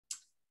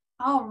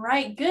All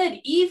right, good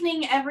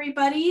evening,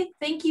 everybody.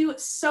 Thank you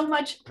so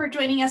much for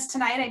joining us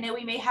tonight. I know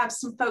we may have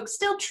some folks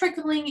still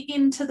trickling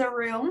into the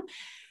room.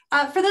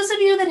 For those of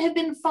you that have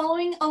been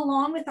following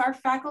along with our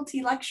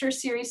faculty lecture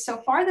series so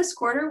far this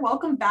quarter,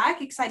 welcome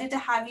back. Excited to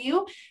have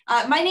you.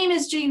 My name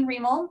is Jane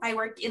Riemel. I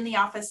work in the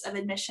Office of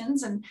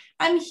Admissions, and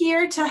I'm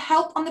here to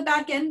help on the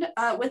back end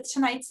with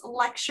tonight's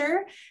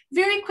lecture.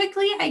 Very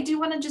quickly, I do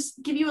want to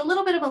just give you a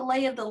little bit of a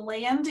lay of the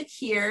land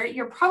here.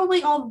 You're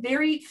probably all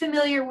very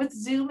familiar with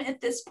Zoom at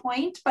this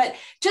point, but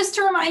just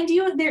to remind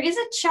you, there is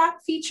a chat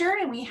feature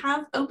and we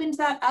have opened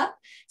that up.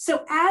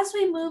 So as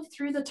we move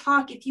through the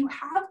talk, if you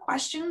have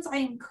questions, I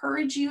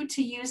encourage you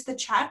to use the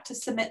chat to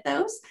submit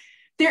those.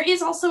 There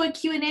is also a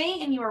Q&A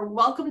and you are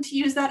welcome to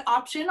use that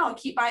option. I'll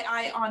keep my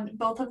eye on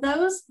both of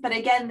those. But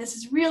again, this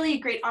is really a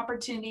great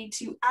opportunity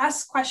to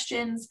ask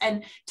questions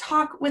and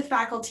talk with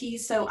faculty.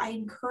 So I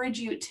encourage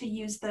you to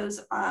use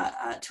those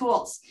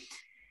tools.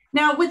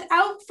 Now,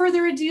 without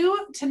further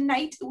ado,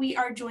 tonight we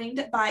are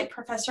joined by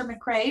Professor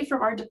McCray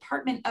from our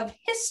Department of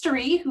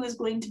History, who is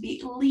going to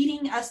be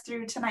leading us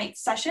through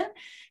tonight's session.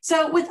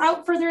 So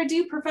without further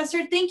ado,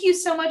 Professor, thank you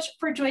so much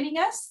for joining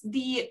us.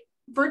 The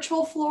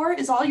virtual floor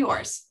is all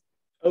yours.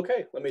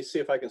 Okay, let me see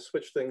if I can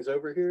switch things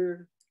over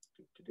here.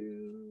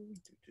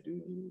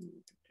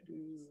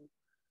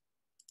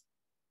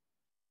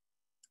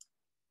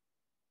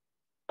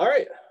 All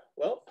right,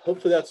 well,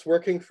 hopefully that's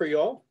working for you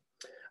all.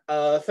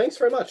 Thanks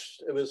very much.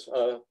 It was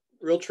a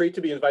real treat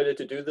to be invited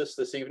to do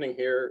this evening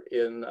here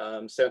in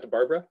Santa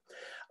Barbara.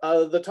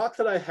 The talk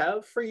that I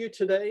have for you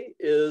today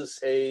is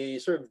a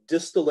sort of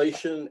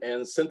distillation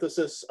and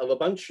synthesis of a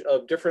bunch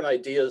of different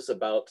ideas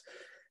about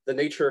the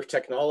nature of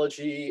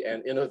technology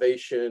and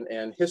innovation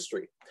and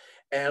history.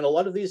 And a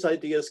lot of these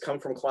ideas come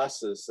from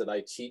classes that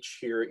I teach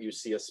here at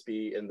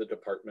UCSB in the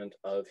Department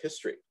of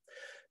History.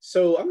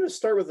 So I'm going to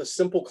start with a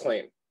simple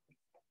claim.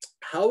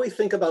 How we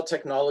think about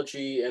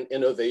technology and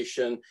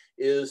innovation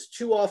is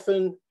too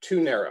often too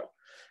narrow.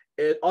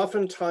 It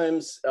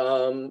oftentimes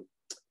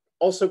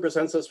also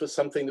presents us with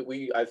something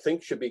that I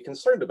think should be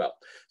concerned about.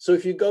 So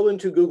if you go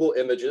into Google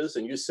Images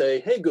and you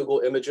say, hey,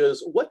 Google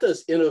Images, what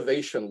does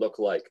innovation look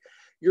like?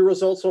 Your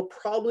results will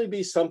probably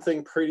be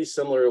something pretty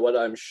similar to what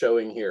I'm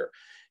showing here.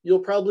 You'll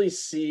probably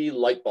see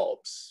light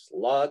bulbs,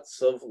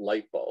 lots of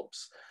light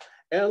bulbs.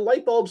 And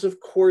light bulbs, of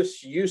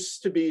course,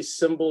 used to be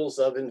symbols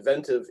of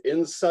inventive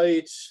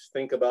insight.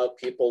 Think about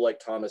people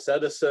like Thomas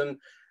Edison.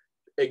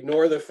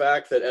 Ignore the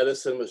fact that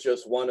Edison was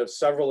just one of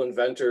several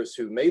inventors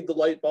who made the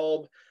light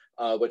bulb,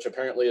 which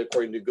apparently,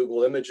 according to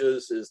Google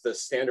Images, is the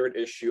standard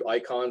issue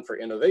icon for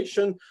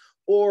innovation,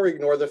 or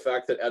ignore the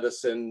fact that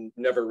Edison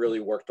never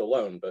really worked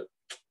alone, but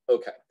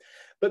okay.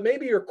 But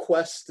maybe your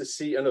quest to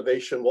see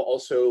innovation will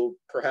also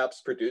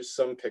perhaps produce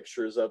some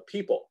pictures of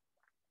people.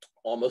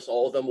 Almost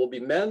all of them will be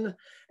men,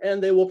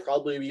 and they will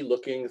probably be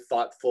looking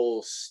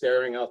thoughtful,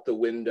 staring out the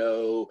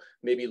window,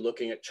 maybe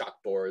looking at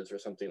chalkboards or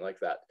something like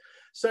that.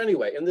 So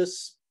anyway, in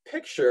this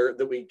picture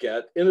that we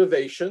get,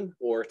 innovation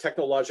or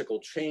technological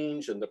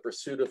change and the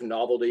pursuit of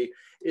novelty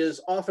is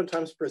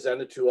oftentimes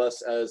presented to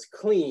us as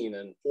clean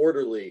and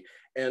orderly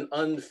and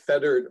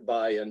unfettered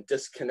by and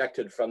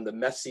disconnected from the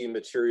messy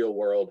material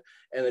world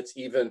and its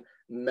even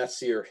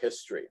messier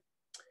history.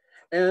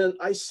 And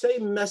I say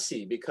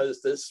messy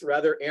because this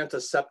rather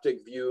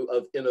antiseptic view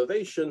of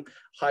innovation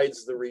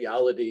hides the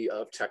reality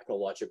of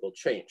technological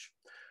change.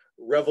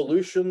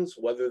 Revolutions,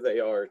 whether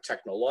they are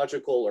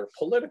technological or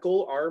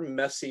political, are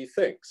messy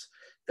things.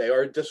 They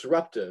are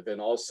disruptive in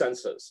all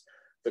senses.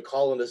 The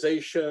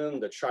colonization,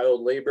 the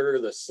child labor,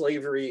 the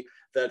slavery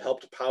that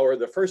helped power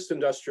the first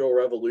industrial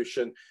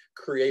revolution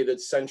created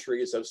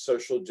centuries of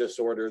social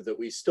disorder that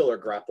we still are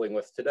grappling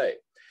with today.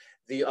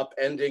 The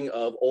upending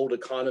of old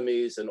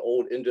economies and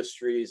old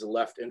industries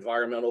left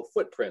environmental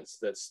footprints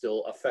that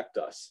still affect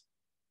us.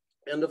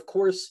 And of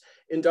course,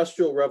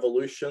 industrial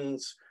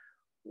revolutions,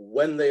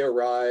 when they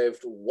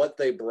arrived, what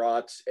they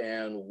brought,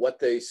 and what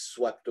they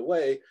swept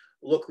away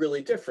look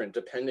really different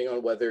depending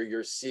on whether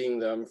you're seeing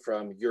them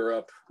from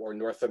Europe or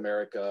North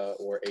America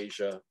or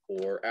Asia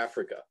or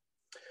Africa.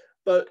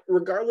 But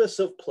regardless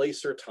of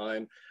place or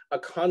time,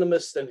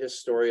 economists and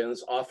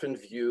historians often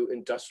view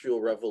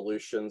industrial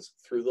revolutions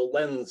through the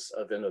lens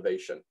of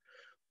innovation.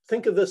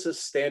 Think of this as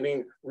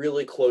standing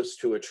really close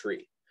to a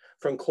tree.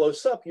 From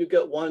close up, you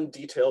get one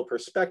detailed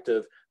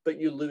perspective, but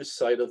you lose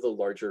sight of the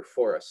larger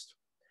forest.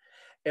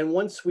 And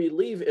once we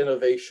leave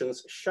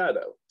innovation's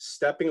shadow,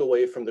 stepping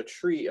away from the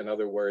tree, in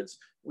other words,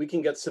 we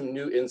can get some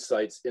new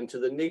insights into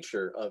the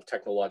nature of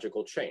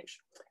technological change.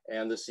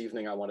 And this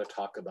evening, I want to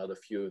talk about a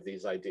few of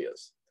these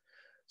ideas.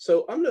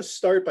 So I'm going to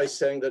start by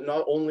saying that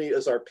not only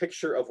is our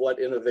picture of what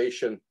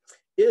innovation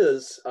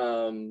is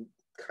kind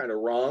of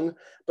wrong,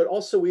 but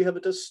also we have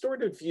a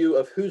distorted view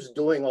of who's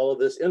doing all of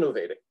this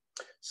innovating.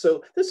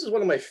 So this is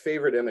one of my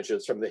favorite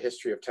images from the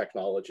history of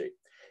technology.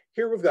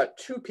 Here we've got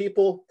two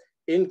people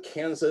in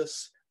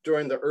Kansas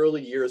during the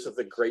early years of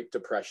the Great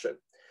Depression.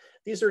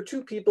 These are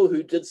two people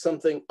who did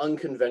something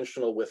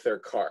unconventional with their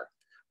car.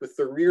 With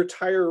the rear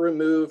tire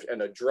removed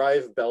and a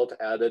drive belt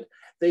added,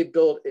 they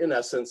built, in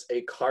essence,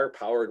 a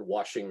car-powered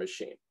washing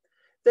machine.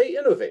 They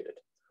innovated.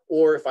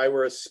 Or if I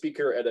were a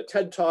speaker at a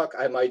TED Talk,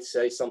 I might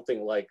say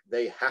something like,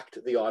 they hacked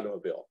the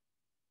automobile.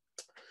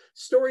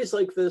 Stories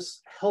like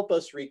this help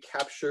us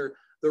recapture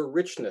the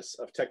richness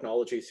of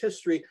technology's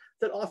history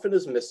that often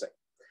is missing.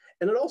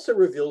 And it also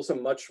reveals a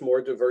much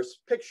more diverse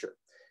picture.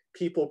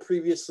 People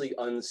previously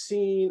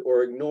unseen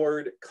or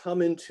ignored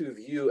come into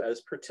view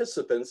as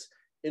participants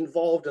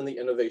involved in the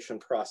innovation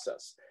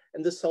process.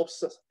 And this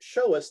helps us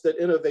show us that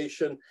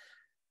innovation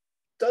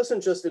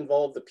doesn't just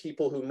involve the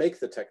people who make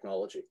the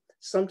technology.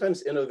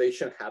 Sometimes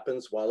innovation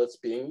happens while it's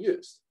being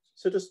used.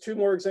 So just two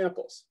more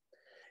examples.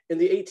 In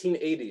the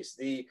 1880s,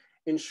 the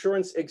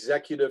insurance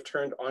executive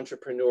turned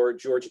entrepreneur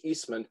George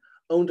Eastman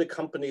owned a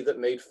company that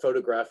made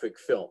photographic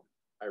film.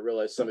 I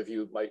realize some of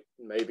you might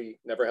maybe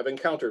never have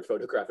encountered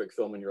photographic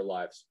film in your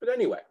lives. But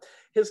anyway,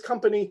 his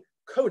company,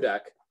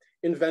 Kodak,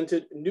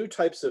 invented new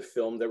types of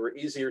film that were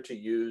easier to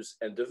use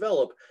and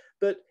develop,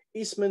 but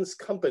Eastman's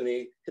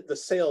company, the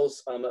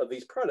sales of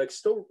these products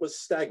still was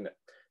stagnant.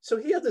 So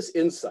he had this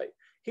insight.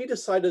 He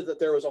decided that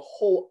there was a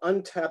whole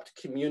untapped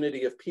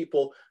community of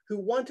people who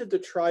wanted to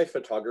try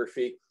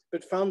photography,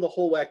 but found the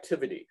whole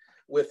activity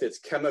with its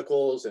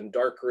chemicals and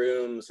dark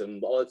rooms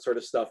and all that sort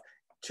of stuff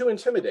too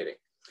intimidating.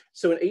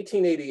 So in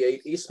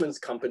 1888, Eastman's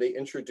company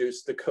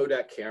introduced the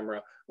Kodak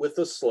camera with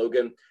the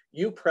slogan,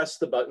 "You press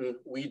the button,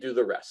 we do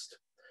the rest."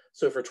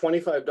 So for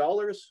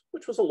 $25,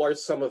 which was a large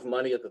sum of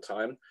money at the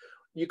time,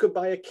 you could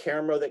buy a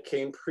camera that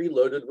came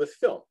preloaded with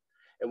film.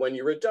 And when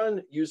you were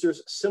done,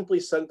 users simply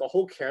sent the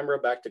whole camera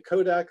back to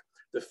Kodak.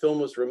 The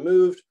film was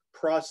removed,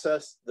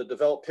 processed, the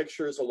developed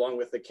pictures along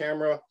with the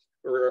camera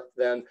were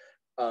then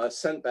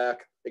sent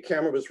back. The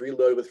camera was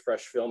reloaded with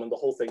fresh film and the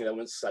whole thing then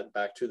was sent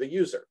back to the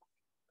user.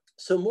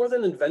 So more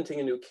than inventing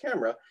a new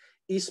camera,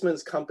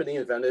 Eastman's company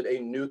invented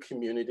a new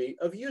community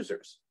of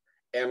users,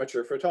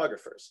 amateur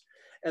photographers.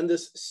 And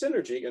this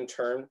synergy in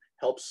turn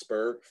helps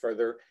spur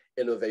further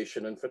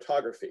innovation in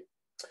photography.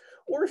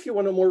 Or if you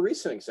want a more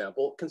recent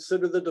example,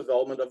 consider the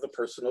development of the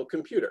personal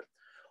computer.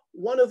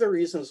 One of the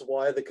reasons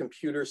why the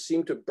computer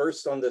seemed to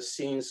burst on the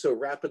scene so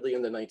rapidly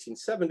in the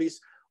 1970s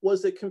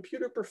was that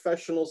computer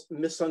professionals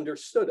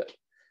misunderstood it.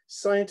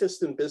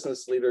 Scientists and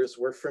business leaders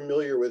were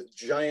familiar with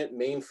giant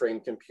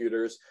mainframe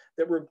computers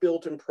that were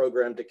built and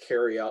programmed to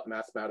carry out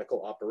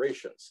mathematical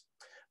operations.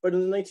 But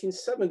in the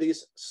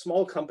 1970s,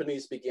 small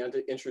companies began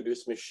to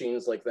introduce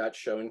machines like that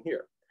shown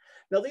here.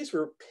 Now, these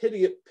were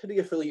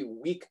pitifully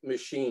weak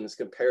machines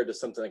compared to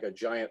something like a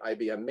giant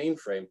IBM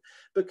mainframe,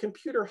 but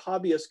computer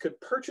hobbyists could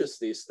purchase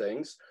these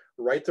things,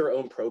 write their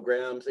own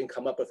programs, and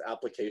come up with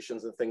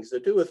applications and things to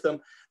do with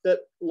them that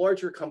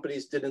larger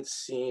companies didn't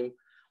seem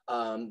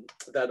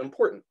that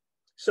important.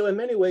 So in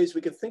many ways,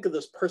 we could think of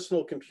this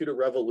personal computer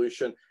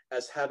revolution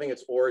as having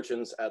its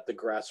origins at the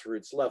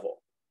grassroots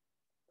level.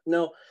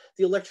 Now,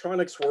 the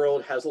electronics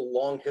world has a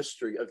long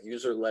history of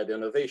user-led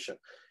innovation.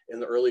 In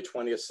the early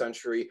 20th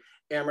century,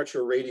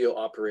 amateur radio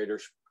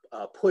operators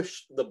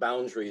pushed the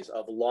boundaries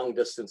of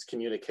long-distance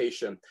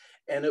communication,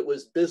 and it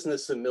was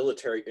business and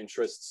military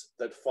interests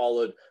that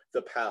followed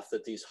the path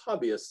that these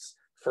hobbyists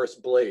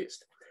first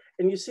blazed.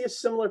 And you see a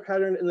similar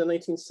pattern in the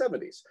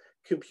 1970s.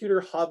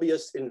 Computer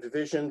hobbyists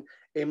envisioned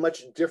a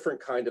much different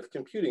kind of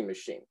computing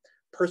machine,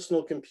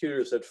 personal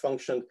computers that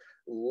functioned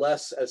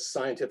less as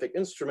scientific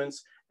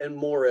instruments and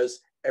more as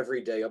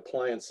everyday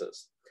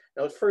appliances.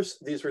 Now, at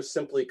first, these were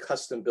simply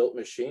custom-built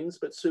machines,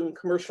 but soon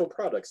commercial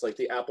products like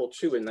the Apple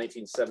II in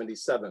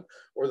 1977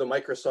 or the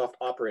Microsoft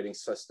operating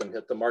system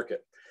hit the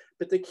market.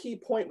 But the key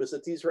point was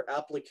that these were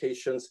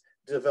applications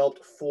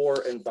developed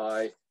for and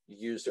by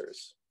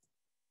users.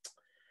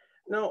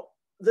 Now,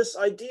 this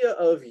idea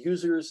of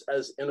users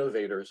as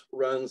innovators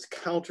runs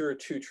counter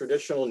to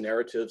traditional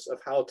narratives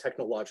of how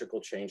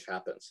technological change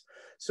happens.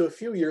 So a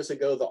few years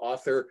ago, the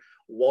author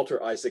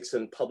Walter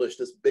Isaacson published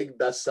this big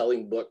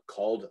best-selling book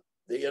called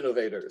The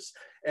Innovators.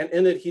 And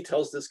in it, he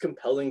tells this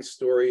compelling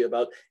story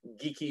about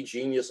geeky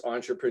genius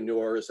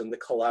entrepreneurs and the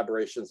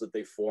collaborations that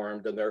they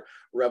formed and their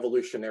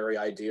revolutionary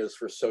ideas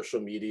for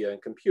social media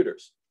and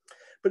computers.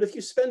 But if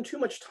you spend too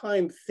much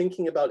time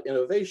thinking about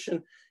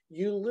innovation,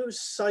 you lose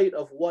sight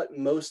of what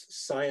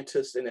most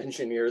scientists and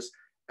engineers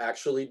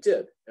actually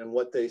did and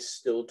what they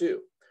still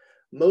do.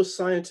 Most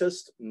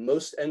scientists,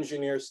 most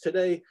engineers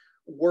today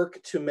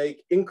work to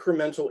make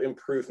incremental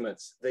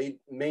improvements. They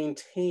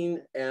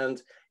maintain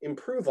and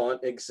improve on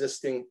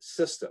existing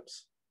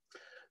systems.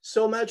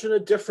 So imagine a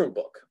different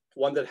book,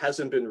 one that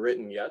hasn't been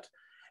written yet,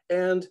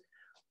 and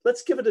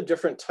let's give it a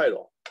different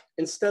title.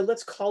 Instead,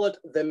 let's call it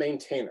The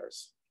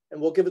Maintainers. And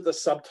we'll give it the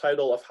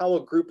subtitle of how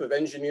a group of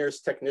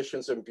engineers,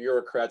 technicians, and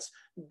bureaucrats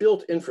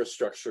built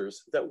infrastructures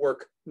that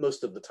work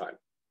most of the time.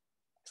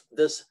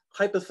 This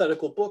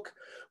hypothetical book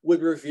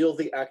would reveal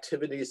the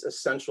activities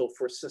essential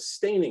for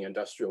sustaining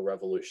industrial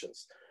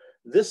revolutions.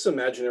 This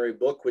imaginary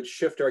book would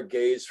shift our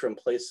gaze from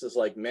places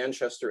like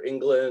Manchester,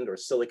 England, or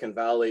Silicon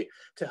Valley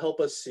to help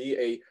us see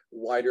a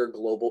wider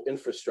global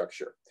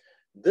infrastructure.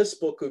 This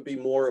book would be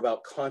more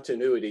about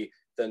continuity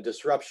than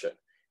disruption.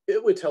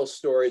 It would tell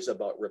stories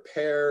about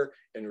repair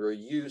and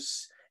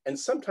reuse, and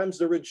sometimes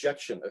the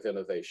rejection of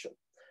innovation.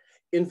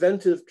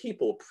 Inventive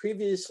people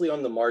previously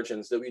on the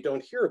margins that we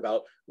don't hear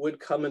about would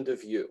come into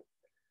view.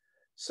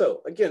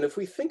 So again, if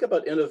we think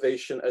about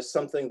innovation as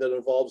something that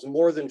involves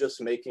more than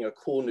just making a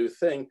cool new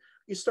thing,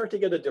 you start to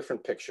get a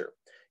different picture.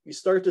 You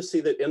start to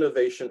see that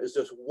innovation is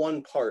just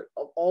one part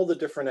of all the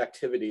different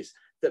activities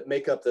that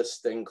make up this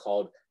thing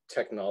called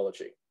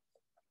technology.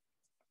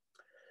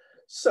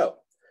 So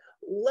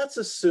let's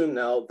assume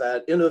now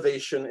that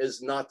innovation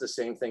is not the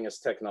same thing as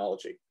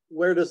technology.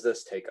 Where does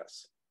this take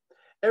us?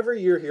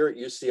 Every year here at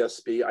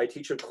UCSB, I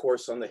teach a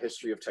course on the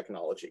history of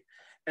technology.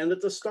 And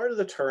at the start of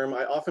the term,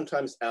 I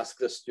oftentimes ask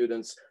the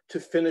students to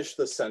finish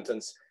the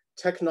sentence,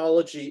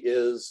 technology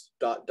is ...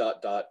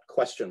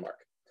 question mark.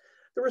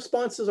 The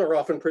responses are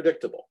often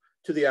predictable.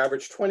 To the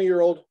average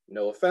 20-year-old,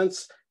 no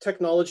offense,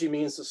 technology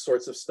means the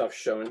sorts of stuff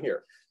shown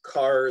here,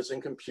 cars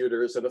and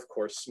computers and of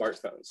course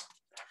smartphones.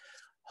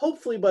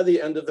 Hopefully by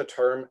the end of the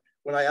term,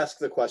 when I ask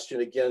the question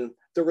again,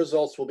 the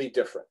results will be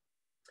different.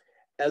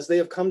 As they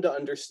have come to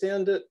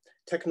understand it,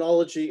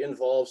 technology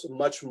involves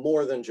much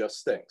more than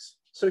just things.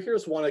 So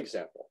here's one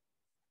example.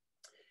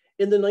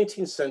 In the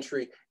 19th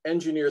century,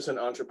 engineers and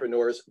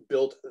entrepreneurs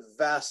built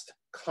vast,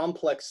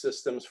 complex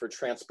systems for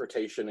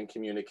transportation and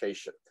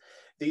communication.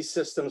 These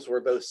systems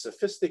were both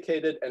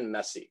sophisticated and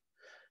messy.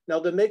 Now,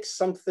 to make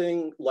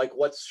something like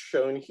what's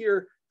shown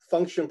here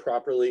function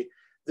properly,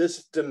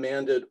 this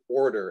demanded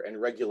order and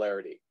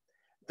regularity.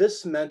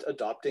 This meant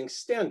adopting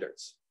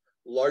standards.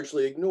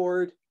 Largely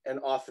ignored and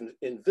often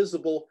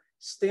invisible,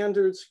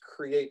 standards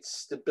create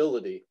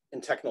stability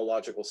in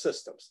technological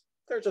systems.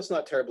 They're just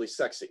not terribly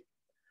sexy.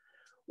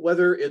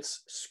 Whether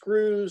it's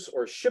screws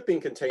or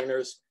shipping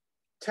containers,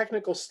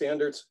 technical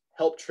standards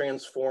help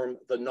transform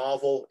the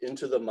novel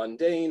into the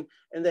mundane,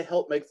 and they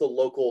help make the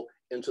local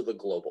into the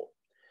global.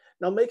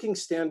 Now, making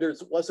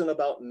standards wasn't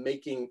about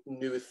making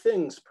new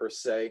things per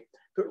se,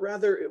 but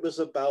rather it was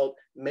about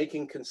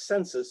making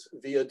consensus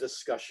via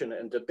discussion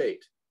and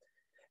debate.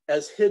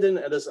 As hidden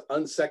and as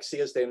unsexy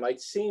as they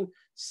might seem,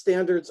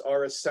 standards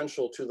are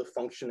essential to the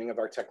functioning of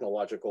our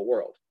technological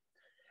world.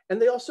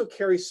 And they also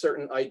carry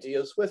certain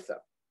ideas with them.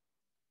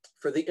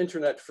 For the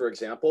internet, for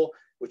example,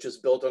 which is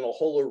built on a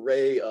whole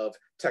array of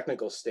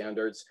technical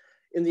standards,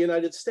 in the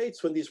United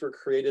States, when these were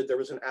created, there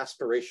was an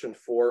aspiration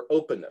for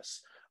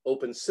openness,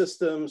 open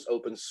systems,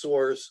 open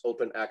source,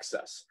 open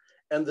access,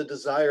 and the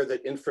desire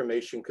that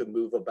information could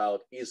move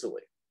about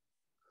easily.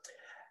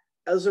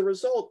 As a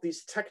result,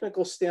 these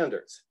technical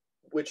standards,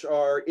 which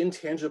are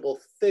intangible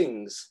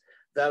things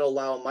that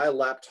allow my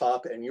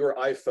laptop and your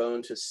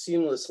iPhone to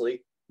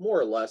seamlessly, more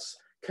or less,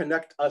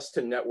 connect us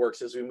to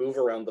networks as we move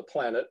around the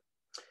planet,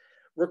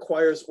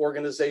 requires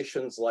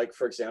organizations like,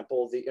 for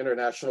example, the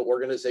International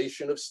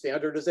Organization of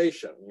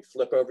Standardization. You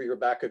flip over your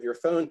back of your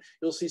phone,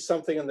 you'll see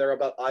something in there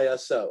about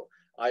ISO.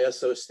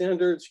 ISO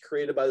standards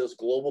created by this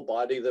global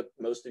body that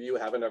most of you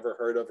haven't ever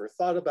heard of or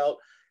thought about,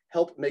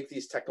 help make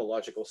these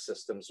technological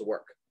systems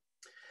work.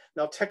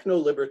 Now,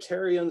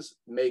 techno-libertarians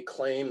may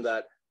claim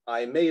that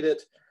I made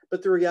it,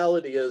 but the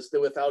reality is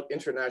that without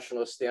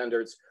international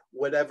standards,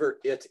 whatever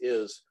it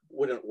is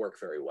wouldn't work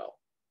very well.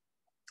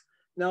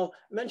 Now,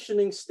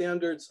 mentioning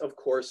standards, of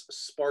course,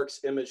 sparks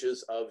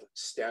images of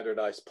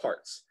standardized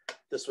parts.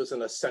 This was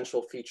an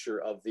essential feature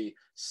of the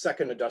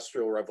Second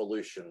Industrial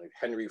Revolution, like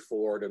Henry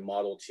Ford and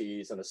Model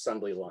Ts and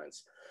assembly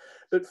lines.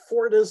 But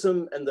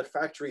Fordism and the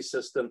factory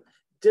system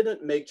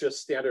didn't make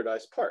just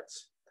standardized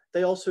parts.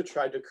 They also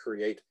tried to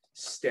create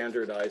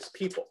standardized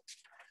people.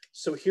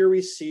 So here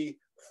we see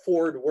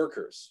Ford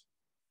workers,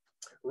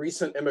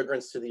 recent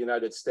immigrants to the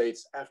United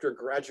States after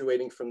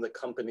graduating from the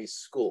company's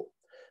school.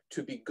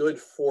 To be good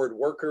Ford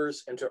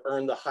workers and to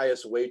earn the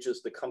highest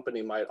wages the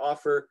company might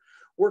offer,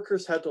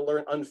 workers had to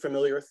learn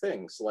unfamiliar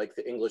things like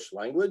the English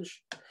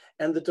language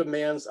and the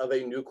demands of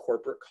a new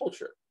corporate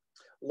culture.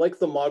 Like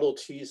the Model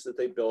Ts that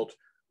they built,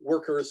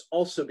 workers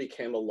also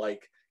became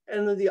alike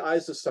and in the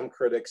eyes of some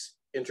critics,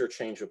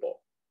 interchangeable.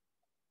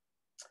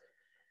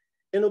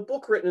 In a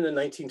book written in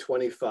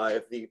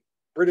 1925, the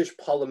British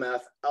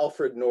polymath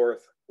Alfred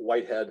North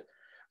Whitehead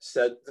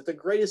said that the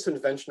greatest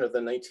invention of the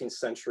 19th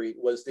century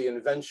was the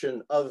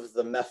invention of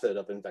the method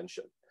of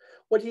invention.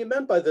 What he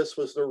meant by this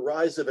was the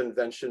rise of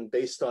invention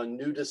based on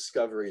new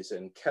discoveries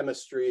in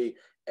chemistry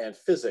and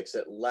physics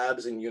at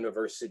labs and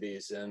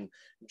universities in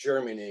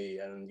Germany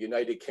and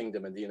United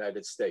Kingdom and the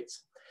United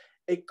States.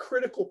 A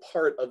critical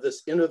part of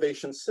this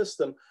innovation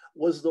system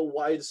was the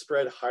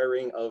widespread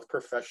hiring of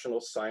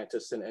professional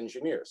scientists and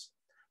engineers.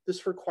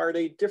 This required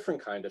a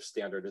different kind of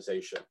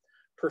standardization,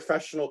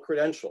 professional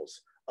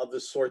credentials of the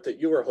sort that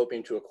you are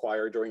hoping to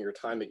acquire during your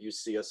time at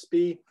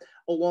UCSB,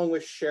 along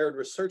with shared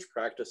research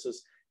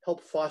practices,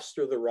 help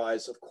foster the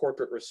rise of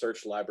corporate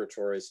research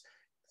laboratories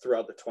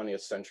throughout the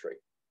 20th century.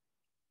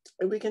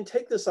 And we can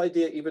take this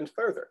idea even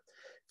further.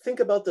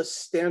 Think about the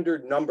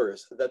standard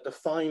numbers that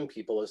define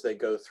people as they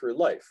go through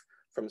life,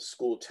 from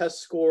school test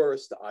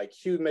scores to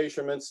IQ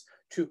measurements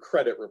to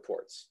credit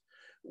reports.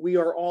 We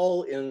are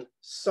all in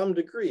some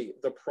degree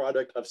the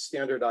product of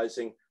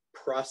standardizing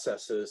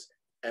processes,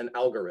 and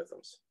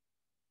algorithms.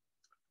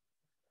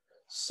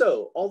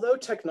 So, although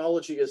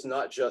technology is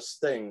not just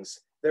things,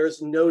 there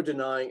is no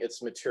denying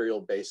its material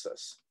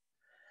basis.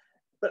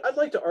 But I'd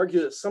like to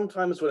argue that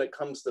sometimes when it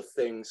comes to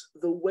things,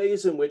 the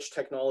ways in which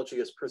technology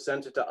is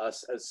presented to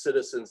us as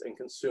citizens and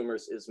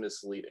consumers is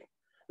misleading.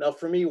 Now,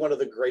 for me, one of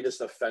the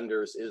greatest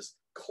offenders is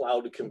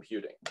cloud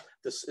computing.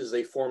 This is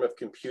a form of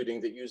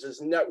computing that uses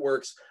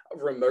networks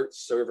of remote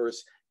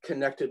servers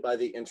connected by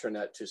the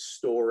internet to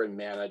store and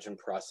manage and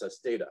process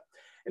data.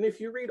 And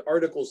if you read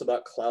articles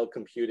about cloud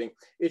computing,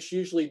 it's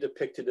usually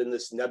depicted in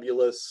this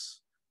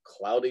nebulous,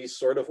 cloudy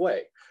sort of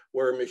way,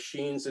 where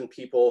machines and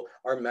people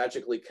are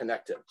magically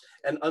connected.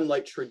 And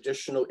unlike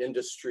traditional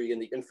industry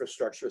and the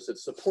infrastructures that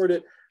support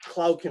it,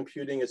 cloud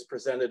computing is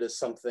presented as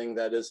something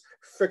that is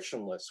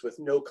frictionless with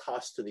no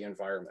cost to the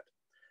environment.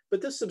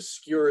 But this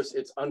obscures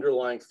its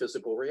underlying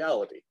physical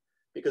reality,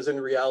 because in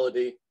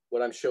reality,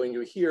 what I'm showing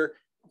you here,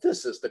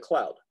 this is the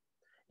cloud.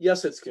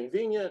 Yes, it's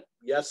convenient.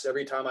 Yes,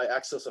 every time I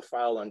access a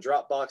file on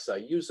Dropbox, I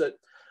use it.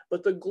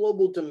 But the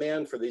global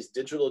demand for these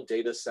digital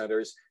data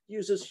centers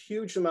uses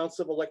huge amounts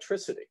of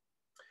electricity.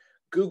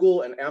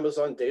 Google and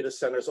Amazon data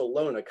centers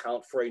alone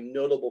account for a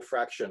notable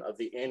fraction of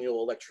the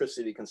annual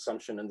electricity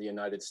consumption in the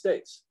United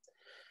States.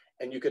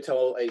 And you could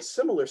tell a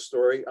similar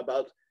story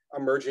about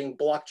emerging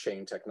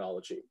blockchain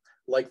technology.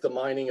 Like the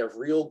mining of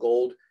real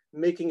gold,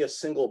 making a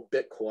single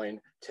Bitcoin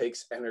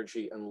takes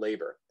energy and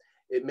labor.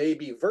 It may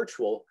be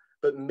virtual,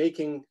 but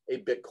making a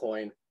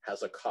Bitcoin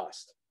has a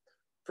cost.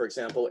 For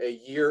example, a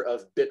year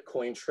of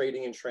Bitcoin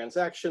trading and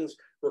transactions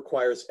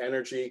requires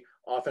energy,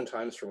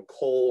 oftentimes from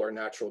coal or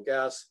natural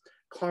gas,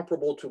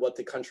 comparable to what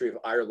the country of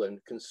Ireland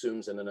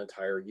consumes in an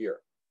entire year.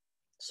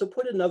 So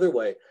put another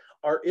way,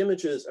 our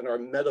images and our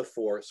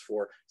metaphors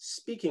for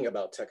speaking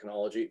about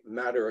technology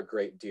matter a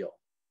great deal.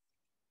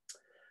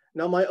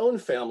 Now, my own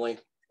family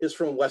is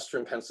from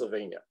Western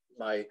Pennsylvania.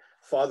 My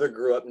father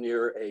grew up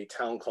near a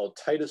town called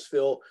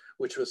Titusville,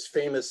 which was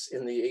famous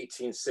in the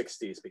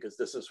 1860s because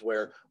this is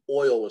where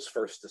oil was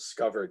first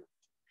discovered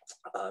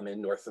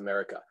in North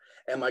America.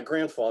 And my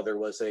grandfather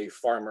was a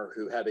farmer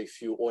who had a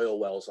few oil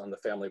wells on the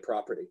family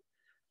property.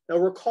 Now,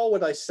 recall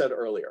what I said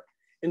earlier.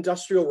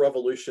 Industrial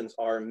revolutions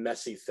are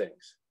messy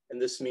things,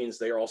 and this means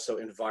they are also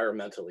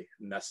environmentally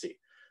messy.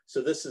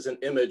 So this is an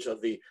image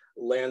of the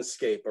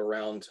landscape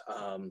around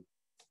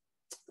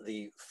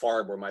the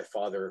farm where my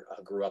father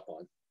grew up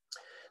on.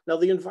 Now,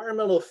 the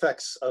environmental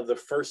effects of the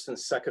first and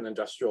second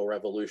industrial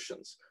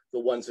revolutions, the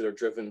ones that are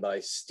driven by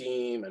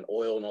steam and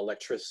oil and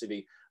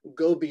electricity,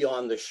 go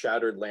beyond the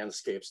shattered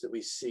landscapes that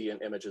we see in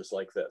images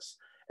like this.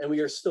 And we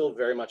are still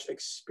very much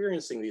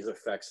experiencing these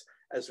effects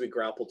as we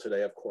grapple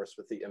today, of course,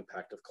 with the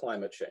impact of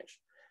climate change.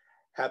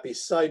 Happy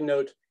side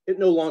note, it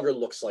no longer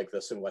looks like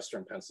this in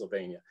Western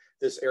Pennsylvania.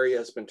 This area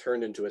has been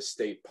turned into a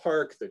state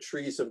park. The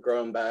trees have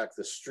grown back.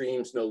 The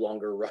streams no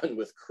longer run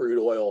with crude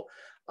oil.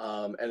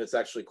 And it's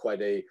actually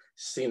quite a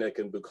scenic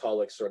and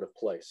bucolic sort of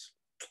place.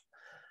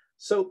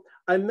 So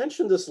I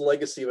mentioned this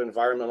legacy of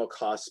environmental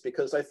costs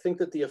because I think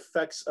that the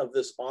effects of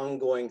this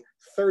ongoing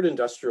third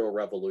industrial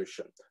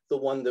revolution, the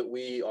one that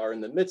we are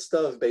in the midst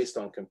of based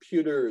on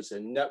computers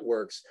and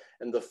networks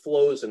and the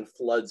flows and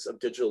floods of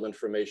digital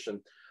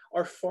information,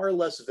 are far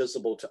less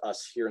visible to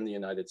us here in the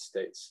United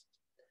States.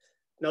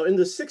 Now, in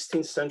the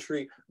 16th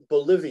century,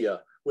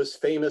 Bolivia was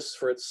famous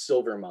for its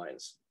silver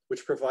mines,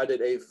 which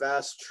provided a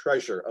vast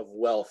treasure of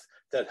wealth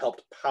that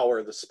helped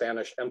power the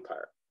Spanish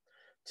Empire.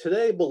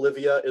 Today,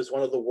 Bolivia is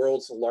one of the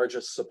world's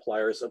largest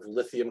suppliers of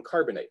lithium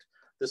carbonate.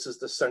 This is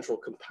the central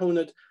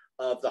component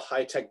of the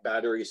high-tech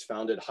batteries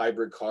found in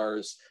hybrid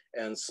cars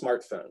and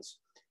smartphones.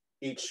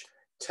 Each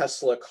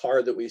Tesla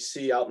car that we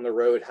see out on the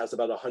road has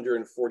about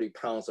 140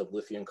 pounds of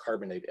lithium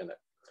carbonate in it.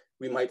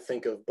 We might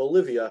think of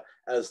Bolivia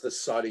as the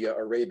Saudi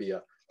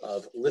Arabia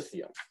of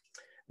lithium.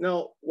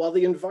 Now, while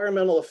the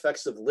environmental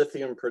effects of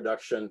lithium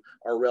production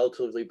are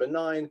relatively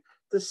benign,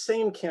 the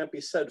same can't be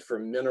said for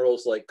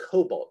minerals like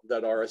cobalt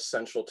that are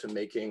essential to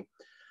making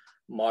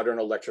modern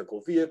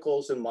electrical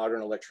vehicles and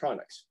modern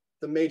electronics.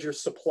 The major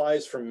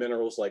supplies for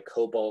minerals like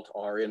cobalt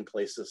are in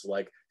places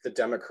like the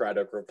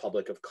Democratic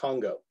Republic of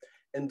Congo,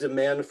 and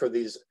demand for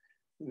these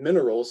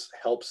minerals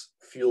helps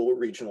fuel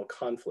regional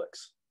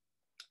conflicts.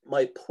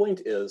 My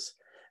point is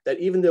that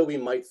even though we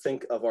might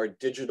think of our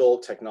digital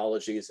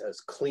technologies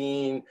as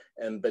clean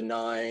and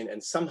benign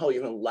and somehow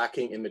even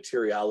lacking in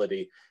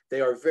materiality,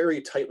 they are very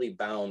tightly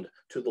bound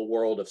to the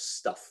world of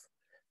stuff.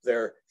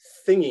 Their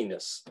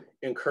thinginess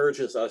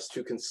encourages us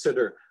to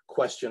consider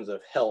questions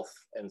of health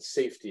and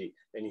safety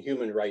and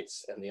human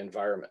rights and the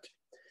environment.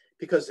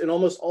 Because in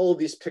almost all of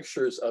these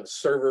pictures of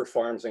server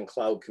farms and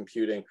cloud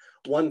computing,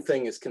 one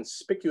thing is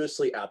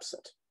conspicuously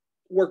absent: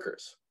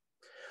 workers.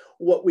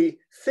 What we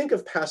think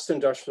of past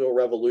industrial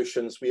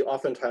revolutions, we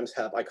oftentimes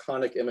have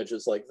iconic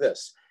images like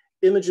this,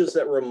 images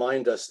that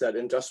remind us that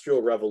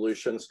industrial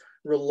revolutions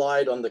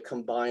relied on the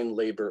combined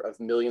labor of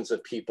millions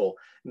of people,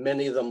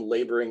 many of them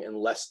laboring in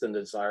less than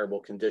desirable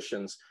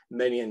conditions,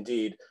 many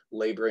indeed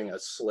laboring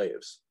as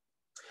slaves.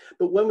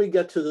 But when we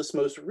get to this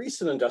most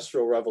recent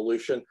industrial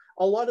revolution,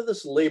 a lot of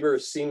this labor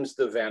seems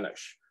to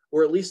vanish,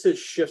 or at least it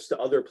shifts to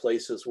other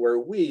places where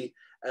we,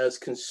 as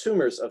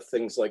consumers of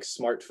things like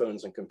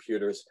smartphones and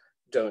computers,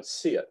 don't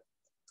see it.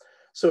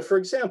 So for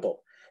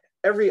example,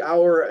 every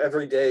hour,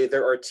 every day,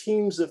 there are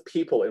teams of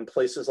people in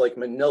places like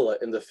Manila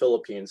in the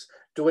Philippines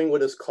doing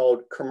what is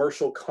called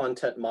commercial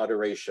content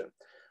moderation,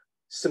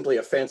 simply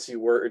a fancy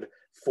word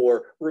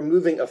for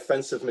removing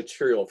offensive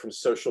material from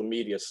social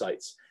media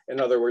sites. In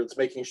other words,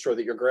 making sure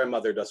that your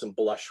grandmother doesn't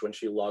blush when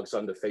she logs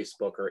onto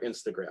Facebook or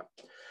Instagram.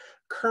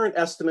 Current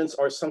estimates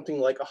are something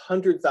like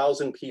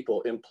 100,000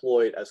 people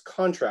employed as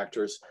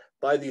contractors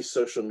by these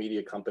social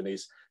media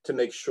companies to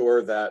make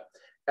sure that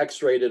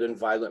X-rated and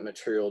violent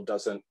material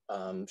doesn't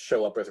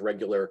show up with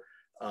regular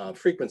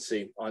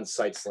frequency on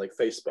sites like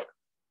Facebook.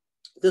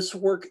 This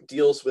work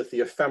deals with the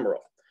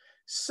ephemeral.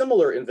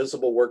 Similar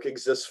invisible work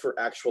exists for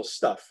actual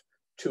stuff.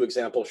 2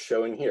 examples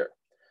showing here.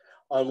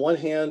 On one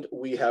hand,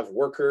 we have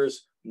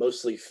workers,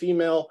 mostly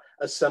female,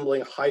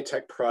 assembling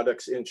high-tech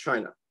products in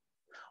China.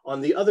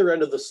 On the other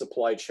end of the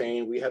supply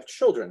chain, we have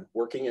children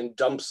working in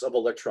dumps of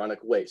electronic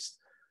waste.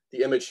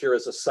 The image here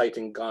is a site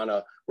in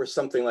Ghana where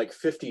something like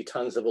 50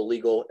 tons of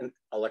illegal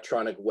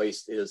electronic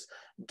waste is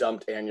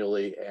dumped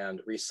annually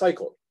and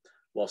recycled.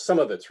 While some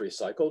of it's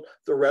recycled,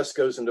 the rest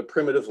goes into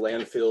primitive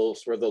landfills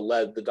where the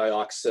lead, the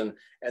dioxin,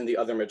 and the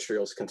other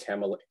materials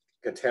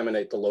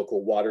contaminate the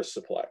local water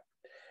supply.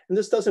 And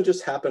this doesn't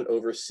just happen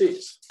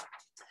overseas.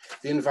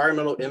 The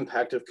environmental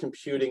impact of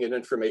computing and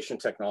information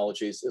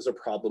technologies is a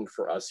problem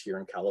for us here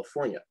in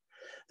California.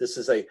 This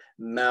is a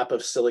map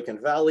of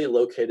Silicon Valley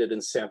located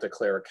in Santa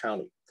Clara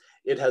County.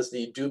 It has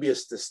the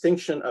dubious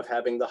distinction of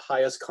having the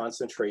highest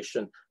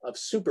concentration of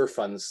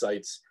Superfund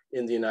sites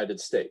in the United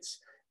States.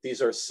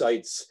 These are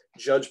sites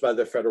judged by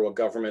the federal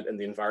government and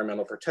the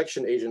Environmental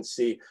Protection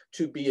Agency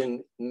to be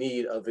in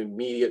need of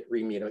immediate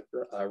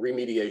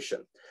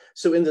remediation.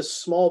 So in this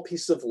small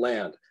piece of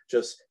land,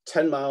 just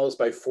 10 miles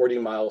by 40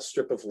 mile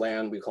strip of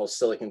land we call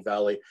Silicon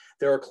Valley,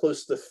 there are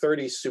close to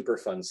 30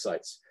 Superfund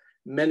sites,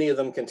 many of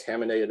them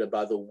contaminated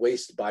by the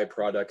waste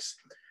byproducts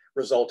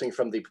resulting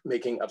from the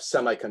making of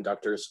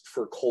semiconductors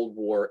for Cold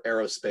War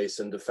aerospace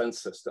and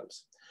defense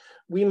systems.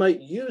 We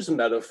might use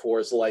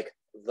metaphors like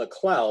the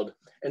cloud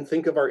and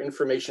think of our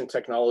information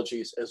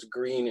technologies as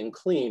green and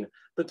clean,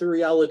 but the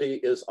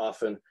reality is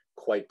often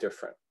quite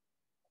different.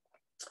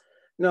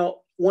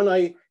 Now, when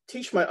I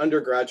teach my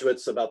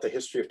undergraduates about the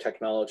history of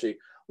technology,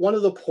 one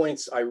of the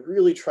points I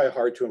really try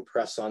hard to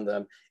impress on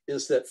them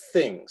is that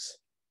things,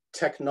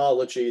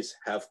 technologies,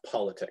 have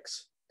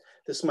politics.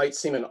 This might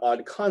seem an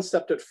odd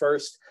concept at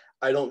first.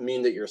 I don't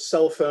mean that your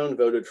cell phone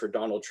voted for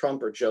Donald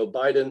Trump or Joe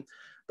Biden,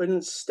 but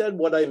instead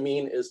what I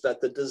mean is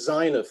that the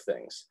design of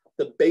things,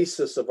 the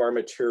basis of our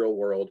material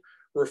world,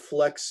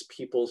 reflects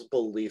people's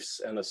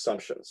beliefs and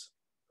assumptions.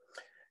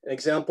 An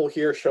example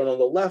here shown on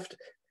the left,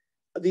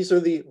 these are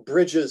the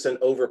bridges and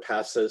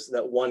overpasses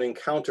that one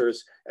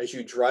encounters as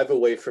you drive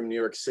away from New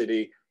York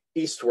City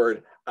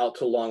eastward out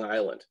to Long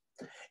Island.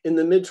 In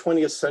the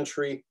mid-20th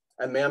century,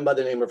 a man by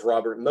the name of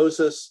Robert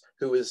Moses,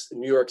 who is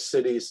New York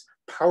City's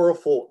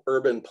powerful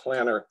urban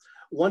planner,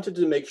 wanted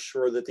to make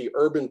sure that the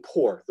urban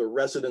poor, the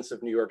residents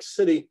of New York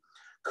City,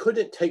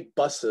 couldn't take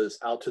buses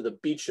out to the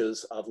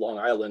beaches of Long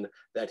Island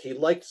that he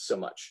liked so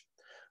much.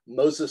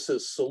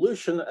 Moses's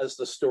solution, as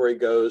the story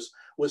goes,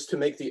 was to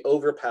make the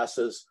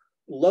overpasses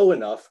low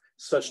enough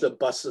such that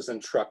buses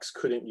and trucks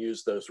couldn't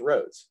use those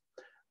roads.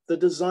 The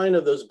design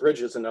of those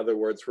bridges, in other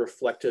words,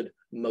 reflected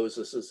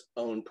Moses's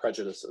own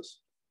prejudices.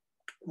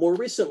 More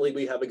recently,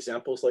 we have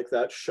examples like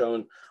that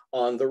shown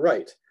on the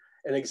right,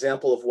 an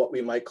example of what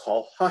we might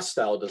call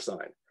hostile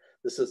design.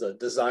 This is a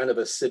design of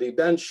a city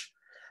bench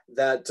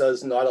that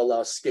does not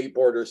allow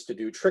skateboarders to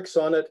do tricks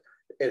on it.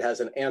 It has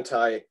an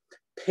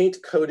anti-paint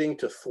coating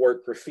to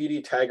thwart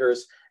graffiti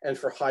taggers, and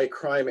for high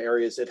crime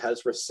areas, it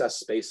has recessed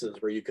spaces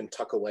where you can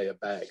tuck away a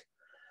bag.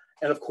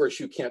 And of course,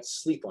 you can't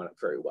sleep on it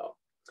very well.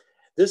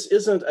 This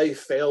isn't a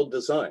failed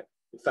design.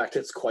 In fact,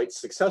 it's quite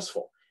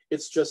successful.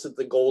 It's just that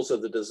the goals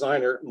of the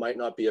designer might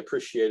not be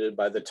appreciated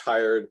by the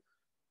tired,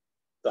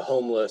 the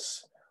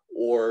homeless,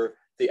 or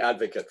the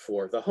advocate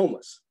for the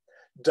homeless.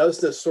 Does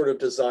this sort of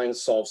design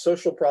solve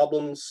social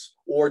problems,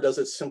 or does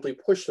it simply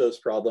push those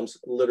problems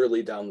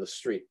literally down the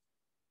street?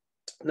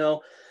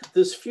 Now,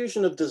 this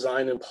fusion of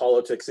design and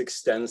politics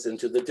extends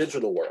into the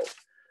digital world.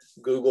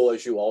 Google,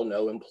 as you all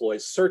know,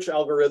 employs search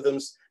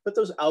algorithms, but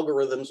those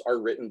algorithms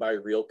are written by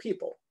real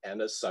people,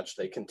 and as such,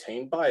 they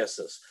contain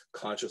biases,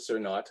 conscious or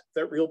not,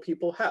 that real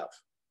people have.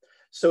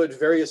 So at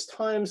various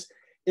times,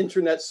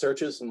 internet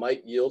searches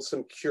might yield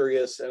some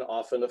curious and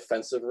often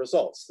offensive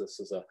results. This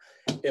is an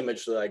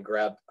image that I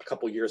grabbed a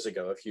couple years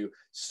ago. If you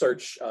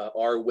search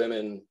are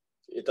women,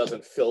 it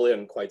doesn't fill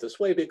in quite this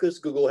way because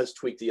Google has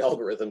tweaked the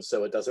algorithm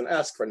so it doesn't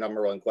ask for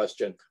number one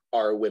question,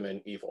 are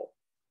women evil?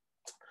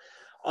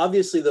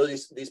 Obviously,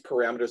 these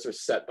parameters are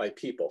set by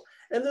people.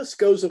 And this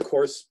goes, of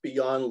course,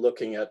 beyond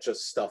looking at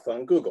just stuff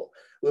on Google.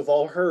 We've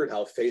all heard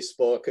how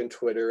Facebook and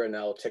Twitter and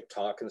now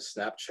TikTok and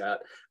Snapchat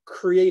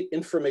create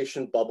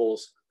information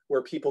bubbles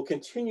where people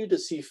continue to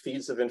see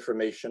feeds of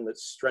information that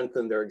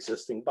strengthen their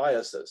existing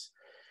biases.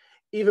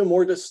 Even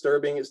more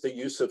disturbing is the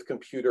use of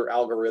computer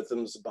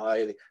algorithms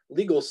by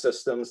legal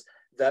systems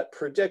that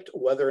predict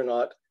whether or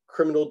not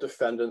criminal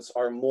defendants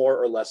are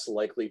more or less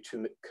likely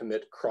to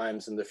commit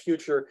crimes in the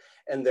future,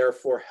 and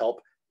therefore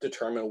help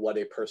determine what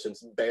a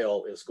person's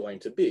bail is going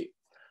to be.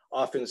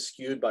 Often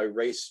skewed by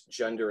race,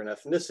 gender, and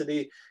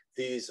ethnicity,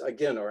 these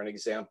again are an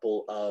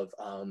example of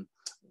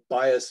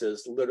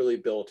biases literally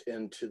built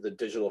into the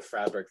digital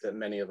fabric that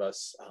many of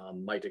us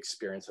might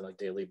experience on a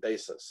daily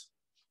basis.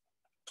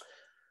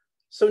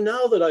 So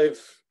now that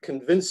I've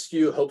convinced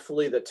you,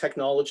 hopefully, that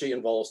technology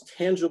involves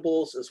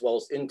tangibles as well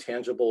as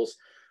intangibles,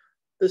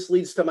 this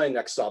leads to my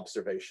next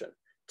observation.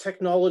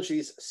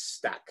 Technologies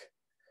stack.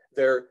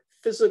 Their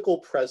physical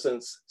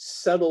presence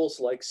settles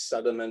like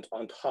sediment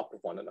on top of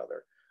one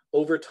another.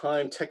 Over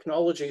time,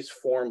 technologies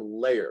form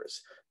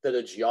layers that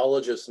a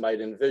geologist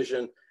might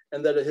envision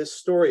and that a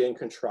historian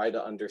can try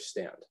to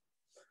understand.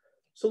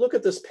 So look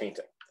at this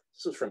painting.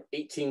 This is from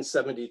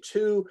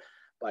 1872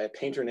 by a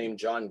painter named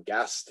John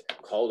Gast,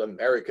 called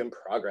American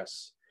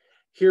Progress.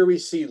 Here we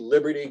see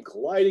liberty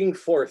gliding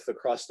forth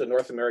across the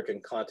North American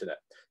continent,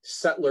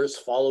 settlers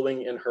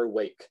following in her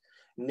wake,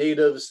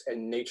 natives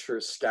and nature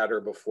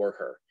scatter before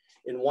her.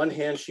 In one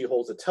hand, she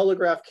holds a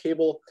telegraph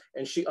cable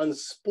and she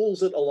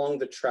unspools it along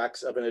the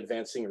tracks of an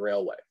advancing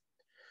railway.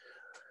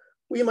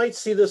 We might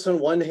see this on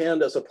one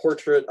hand as a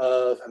portrait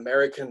of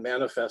American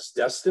manifest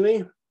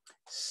destiny.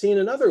 Seen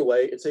another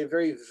way, it's a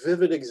very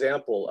vivid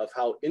example of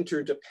how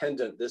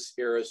interdependent this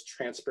era's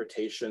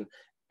transportation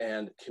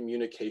and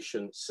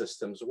communication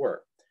systems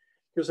were.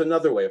 Here's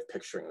another way of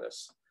picturing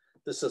this.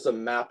 This is a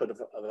map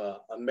of an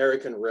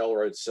American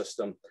railroad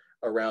system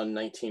around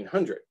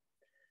 1900.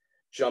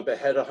 Jump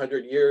ahead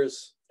 100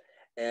 years,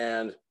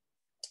 and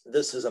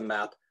this is a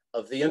map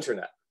of the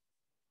internet.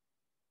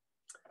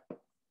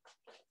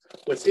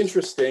 What's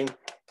interesting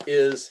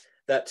is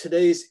that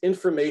today's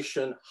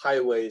information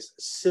highways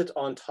sit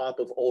on top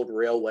of old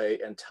railway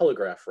and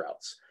telegraph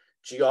routes.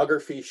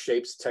 Geography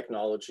shapes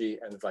technology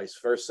and vice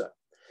versa.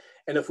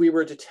 And if we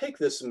were to take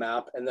this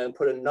map and then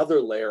put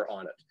another layer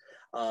on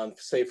it,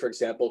 say, for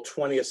example,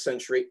 20th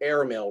century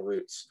airmail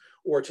routes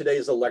or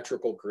today's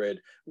electrical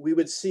grid, we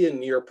would see a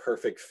near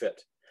perfect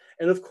fit.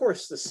 And of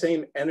course, the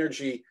same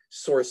energy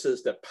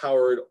sources that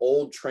powered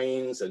old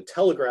trains and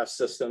telegraph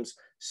systems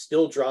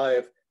still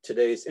drive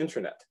today's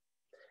internet.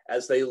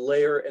 As they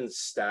layer and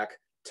stack,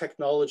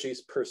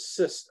 technologies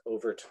persist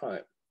over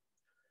time.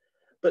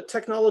 But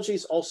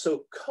technologies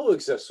also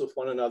coexist with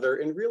one another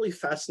in really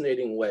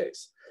fascinating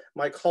ways.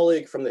 My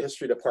colleague from the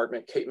history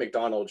department, Kate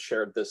McDonald,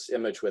 shared this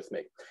image with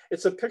me.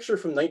 It's a picture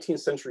from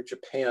 19th century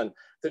Japan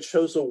that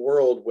shows a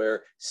world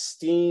where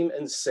steam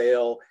and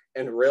sail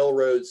and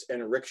railroads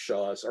and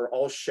rickshaws are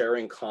all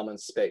sharing common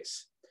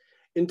space.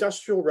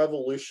 Industrial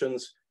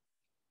revolutions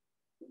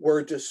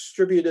were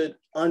distributed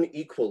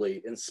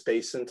unequally in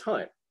space and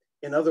time.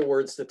 In other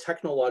words, the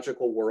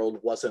technological world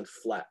wasn't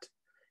flat.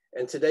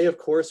 And today, of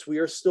course, we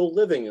are still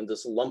living in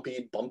this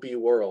lumpy, bumpy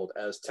world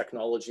as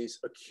technologies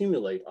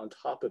accumulate on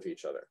top of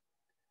each other.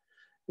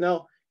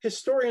 Now,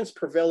 historians'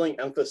 prevailing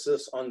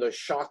emphasis on the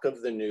shock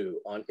of the new,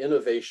 on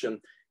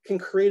innovation, can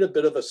create a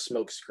bit of a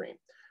smokescreen.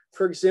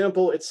 For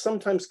example, it's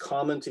sometimes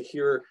common to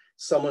hear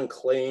someone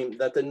claim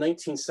that the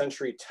 19th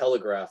century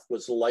telegraph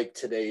was like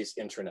today's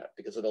internet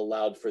because it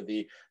allowed for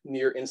the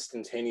near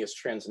instantaneous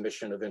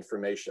transmission of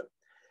information.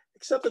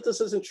 Except that this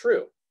isn't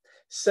true.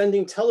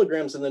 Sending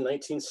telegrams in the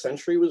 19th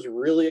century was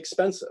really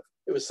expensive.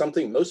 It was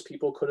something most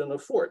people couldn't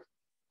afford.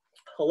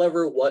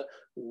 However, what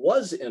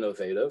was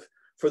innovative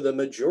for the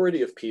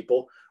majority of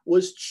people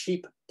was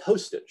cheap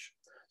postage.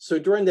 So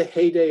during the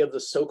heyday of the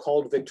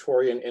so-called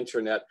Victorian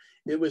internet,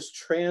 it was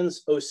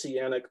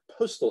transoceanic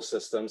postal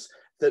systems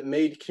that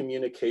made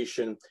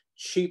communication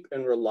cheap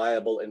and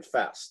reliable and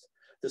fast.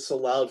 This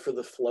allowed for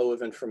the flow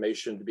of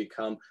information to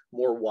become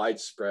more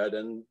widespread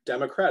and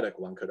democratic,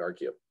 one could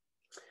argue.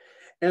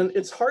 And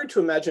it's hard to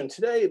imagine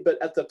today, but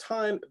at the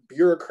time,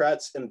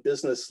 bureaucrats and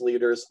business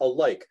leaders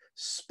alike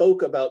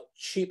spoke about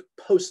cheap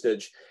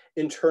postage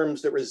in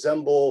terms that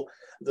resemble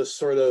the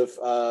sort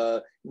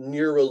of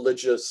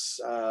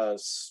near-religious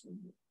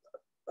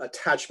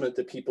attachment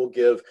that people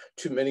give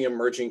to many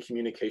emerging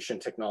communication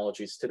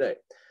technologies today.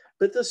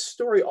 But this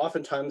story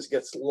oftentimes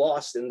gets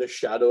lost in the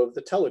shadow of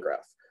the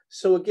telegraph.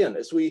 So again,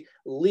 as we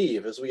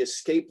leave, as we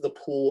escape the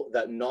pool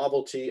that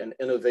novelty and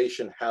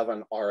innovation have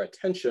on our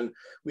attention,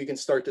 we can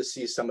start to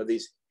see some of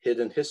these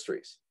hidden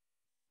histories.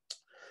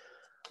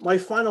 My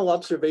final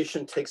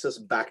observation takes us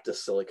back to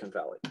Silicon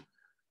Valley.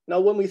 Now,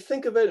 when we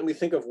think of it and we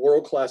think of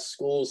world-class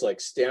schools like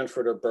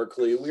Stanford or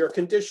Berkeley, we are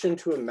conditioned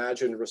to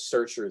imagine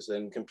researchers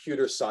in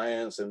computer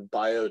science and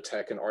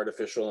biotech and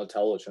artificial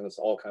intelligence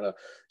all kind of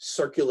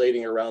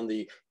circulating around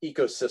the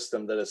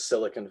ecosystem that is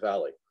Silicon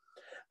Valley.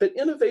 But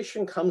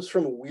innovation comes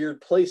from weird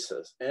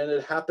places, and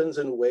it happens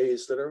in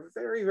ways that are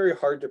very, very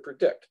hard to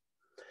predict.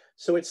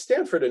 So at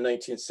Stanford in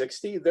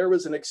 1960, there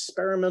was an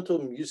experimental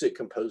music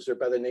composer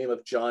by the name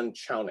of John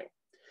Chowning.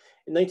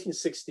 In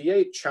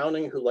 1968,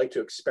 Chowning, who liked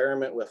to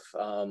experiment with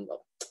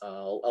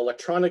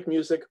electronic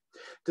music,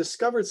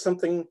 discovered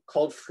something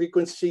called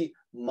frequency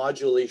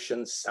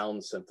modulation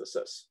sound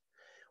synthesis.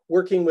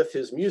 Working with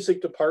his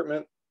music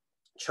department,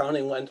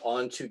 Chowning went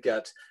on to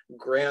get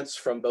grants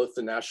from both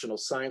the National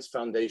Science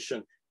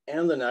Foundation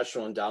and the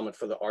National Endowment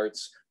for the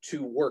Arts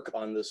to work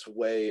on this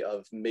way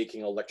of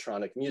making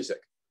electronic music.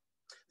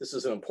 This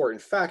is an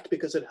important fact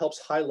because it helps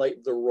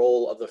highlight the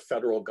role of the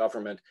federal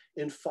government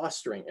in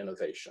fostering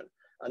innovation,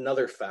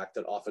 another fact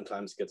that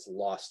oftentimes gets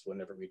lost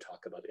whenever we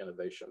talk about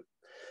innovation.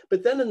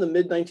 But then in the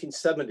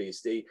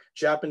mid-1970s, the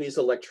Japanese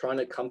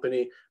electronic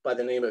company by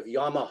the name of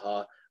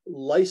Yamaha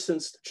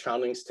licensed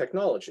Chowning's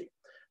technology.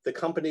 The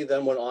company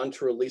then went on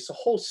to release a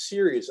whole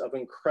series of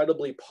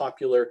incredibly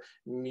popular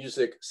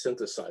music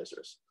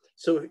synthesizers.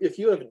 So if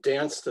you have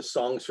danced to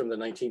songs from the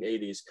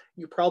 1980s,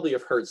 you probably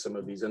have heard some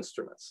of these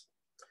instruments.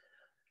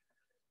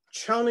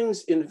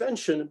 Chowning's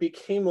invention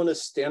became one of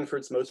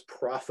Stanford's most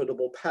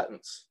profitable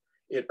patents.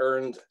 It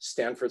earned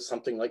Stanford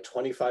something like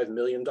 $25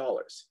 million.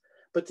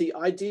 But the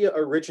idea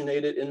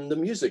originated in the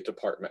music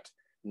department,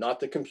 not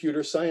the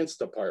computer science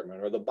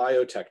department or the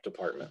biotech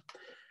department.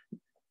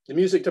 The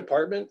music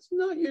department is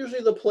not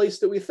usually the place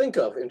that we think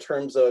of in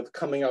terms of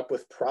coming up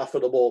with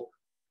profitable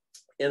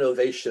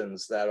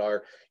innovations that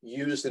are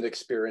used and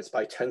experienced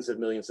by tens of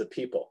millions of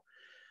people.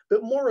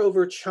 But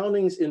moreover,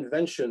 Chowning's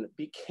invention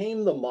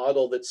became the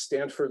model that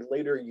Stanford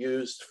later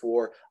used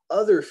for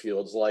other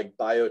fields like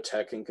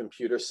biotech and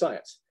computer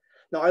science.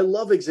 Now, I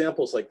love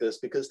examples like this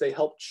because they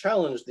help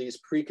challenge these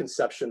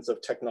preconceptions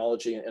of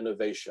technology and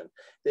innovation.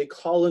 They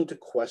call into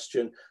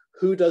question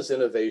who does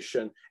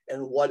innovation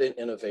and what an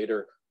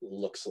innovator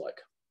looks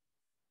like.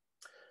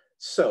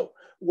 So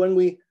when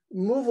we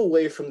move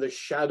away from the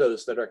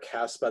shadows that are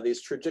cast by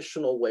these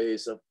traditional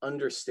ways of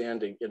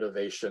understanding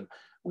innovation,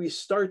 we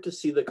start to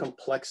see the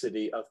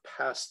complexity of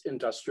past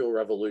industrial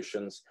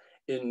revolutions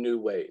in new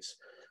ways.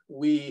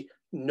 We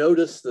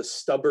notice the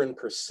stubborn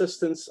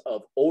persistence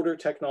of older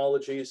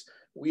technologies.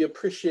 We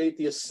appreciate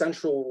the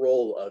essential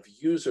role of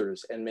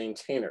users and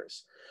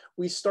maintainers.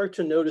 We start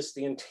to notice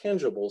the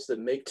intangibles that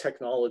make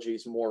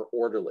technologies more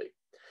orderly.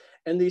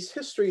 And these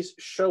histories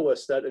show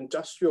us that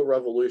industrial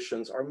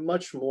revolutions are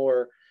much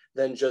more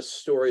than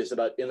just stories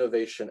about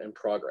innovation and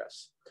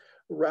progress.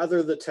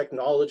 Rather, the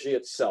technology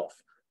itself,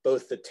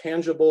 both the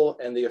tangible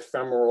and the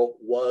ephemeral,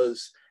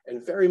 was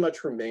and very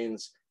much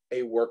remains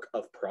a work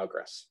of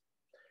progress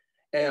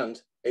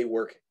and a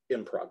work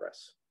in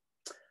progress.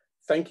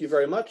 Thank you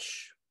very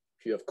much.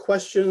 If you have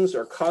questions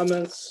or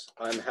comments,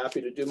 I'm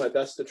happy to do my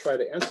best to try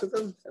to answer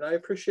them, and I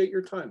appreciate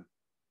your time.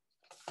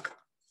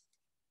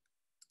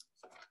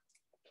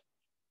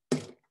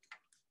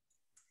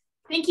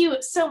 Thank you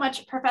so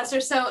much, Professor.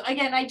 So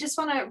again, I just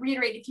want to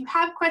reiterate, if you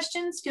have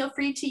questions, feel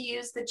free to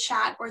use the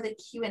chat or the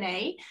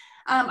Q&A.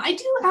 I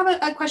do have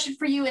a question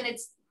for you, and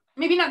it's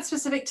maybe not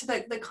specific to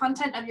the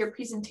content of your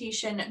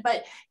presentation,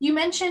 but you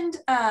mentioned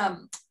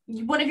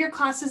one of your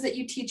classes that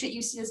you teach at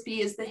UCSB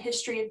is the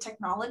history of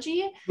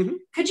technology. Mm-hmm.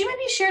 Could you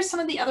maybe share some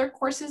of the other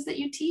courses that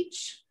you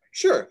teach?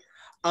 Sure.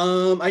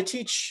 I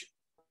teach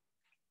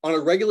on a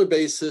regular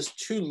basis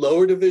 2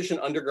 lower division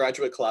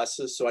undergraduate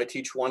classes. So I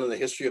teach one on the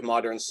history of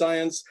modern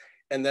science.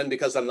 And then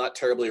because I'm not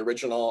terribly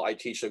original, I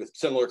teach a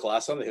similar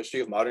class on the history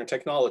of modern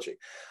technology.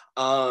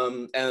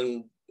 And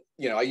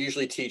I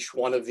usually teach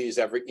one of these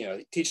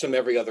teach them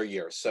every other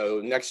year.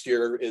 So next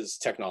year is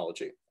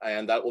technology,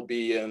 and that will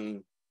be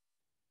in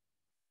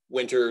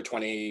winter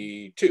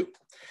 22.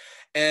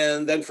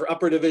 And then for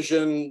upper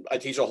division, I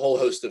teach a whole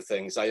host of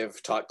things. I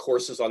have taught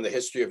courses on the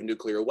history of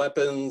nuclear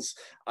weapons.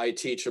 I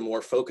teach a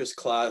more focused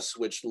class,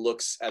 which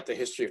looks at the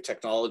history of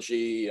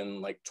technology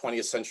in like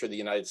 20th century of the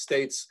United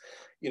States.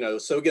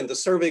 So again, the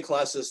survey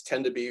classes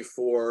tend to be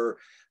for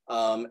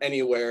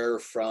anywhere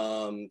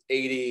from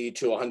 80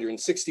 to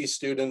 160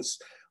 students,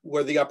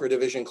 where the upper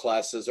division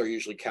classes are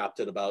usually capped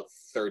at about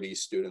 30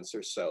 students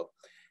or so.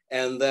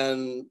 And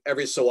then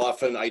every so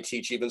often I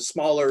teach even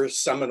smaller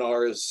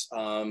seminars,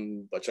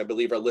 which I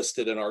believe are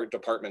listed in our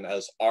department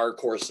as R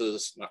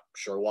courses, not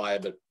sure why,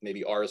 but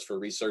maybe R is for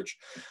research.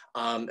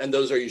 And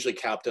those are usually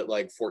capped at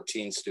like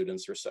 14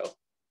 students or so.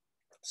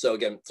 So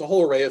again, it's a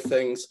whole array of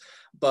things,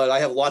 but I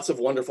have lots of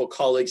wonderful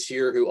colleagues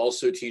here who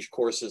also teach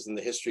courses in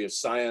the history of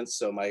science.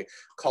 So my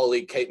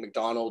colleague, Kate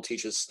McDonald,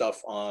 teaches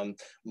stuff on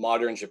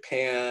modern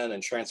Japan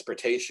and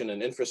transportation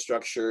and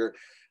infrastructure.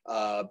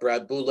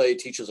 Brad Boulay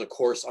teaches a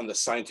course on the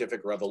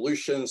scientific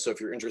revolution. So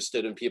if you're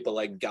interested in people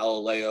like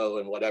Galileo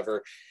and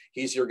whatever,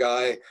 he's your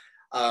guy.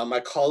 My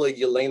colleague,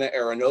 Yelena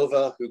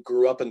Aronova, who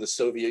grew up in the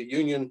Soviet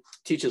Union,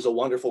 teaches a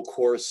wonderful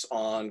course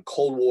on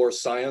Cold War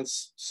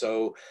science.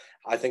 So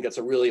I think it's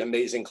a really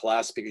amazing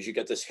class because you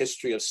get this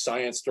history of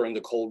science during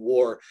the Cold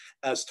War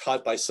as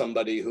taught by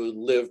somebody who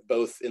lived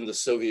both in the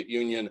Soviet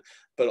Union,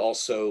 but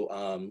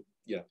also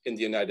in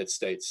the United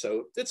States.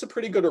 So it's a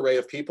pretty good array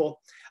of people.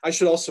 I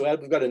should also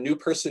add, we've got a new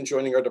person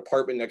joining our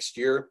department next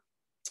year.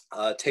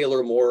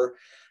 Taylor Moore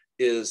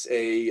is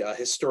a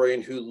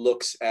historian who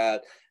looks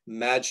at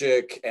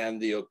magic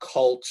and the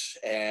occult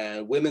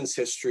and women's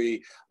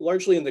history,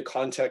 largely in the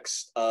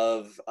context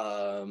of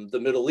the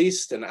Middle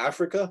East and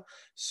Africa.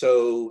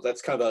 So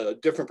that's kind of a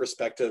different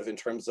perspective in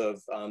terms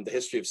of the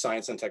history of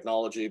science and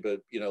technology, but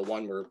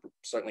one we're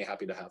certainly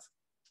happy to have.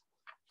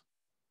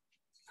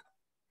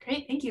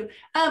 Great, thank you.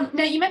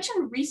 Now you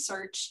mentioned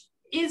research.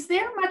 Is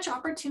there much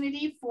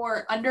opportunity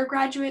for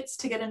undergraduates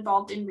to get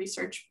involved in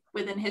research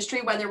within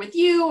history, whether with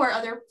you or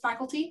other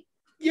faculty?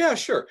 Yeah,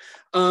 sure.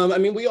 I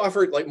mean, we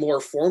offer like more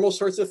formal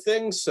sorts of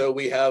things. So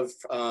we have,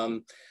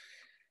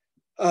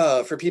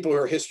 for people who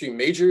are history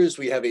majors,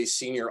 we have a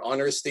senior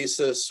honors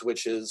thesis,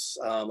 which is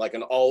like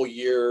an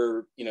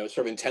all-year, sort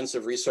of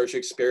intensive research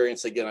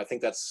experience. Again, I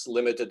think that's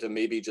limited to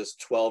maybe just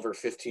 12 or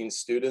 15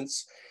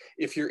 students.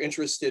 If you're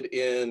interested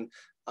in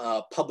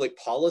public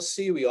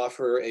policy, we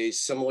offer a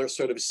similar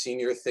sort of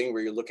senior thing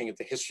where you're looking at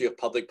the history of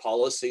public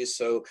policy.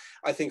 So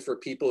I think for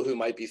people who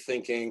might be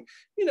thinking,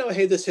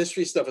 hey, this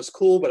history stuff is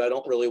cool, but I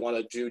don't really want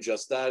to do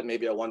just that.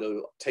 Maybe I want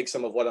to take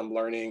some of what I'm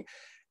learning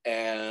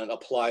and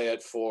apply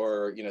it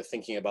for,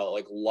 thinking about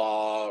like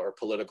law or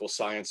political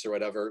science or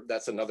whatever.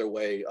 That's another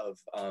way of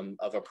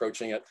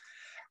approaching it.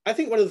 I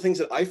think one of the things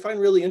that I find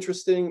really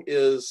interesting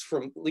is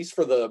at least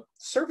for the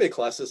survey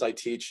classes I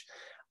teach,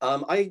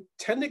 I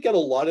tend to get a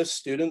lot of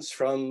students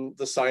from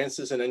the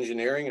sciences and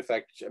engineering. In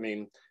fact, I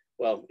mean,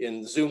 well,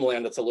 in Zoom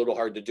land, it's a little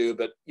hard to do,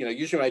 but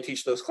usually when I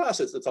teach those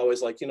classes, it's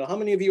always like, how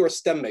many of you are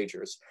STEM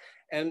majors?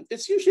 And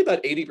it's usually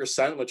about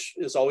 80%, which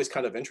is always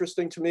kind of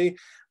interesting to me.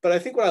 But I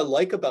think what I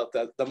like about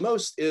that the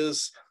most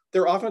is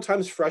they're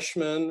oftentimes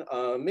freshmen,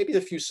 maybe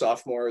a few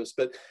sophomores,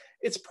 but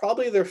it's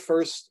probably their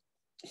first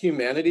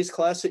humanities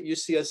class at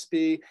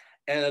UCSB,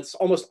 and it's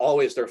almost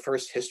always their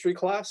first history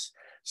class.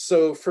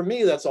 So for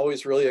me, that's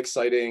always really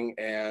exciting,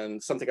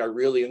 and something I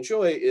really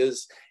enjoy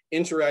is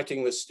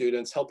interacting with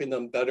students, helping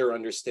them better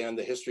understand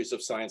the histories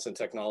of science and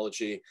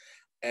technology.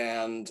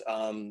 And,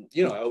 I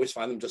always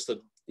find them just a,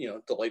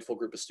 delightful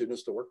group of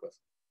students to work with.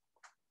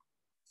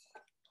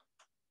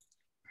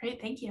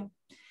 Great, thank you.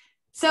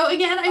 So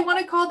again, I want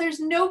to call, there's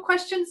no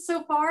questions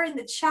so far in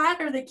the chat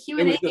or the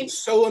Q&A. It's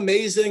so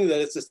amazing that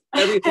it's just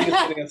everything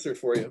is been answered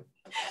for you.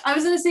 I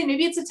was going to say,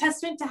 maybe it's a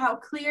testament to how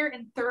clear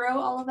and thorough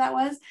all of that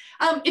was.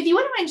 If you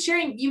wouldn't mind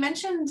sharing, you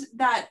mentioned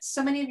that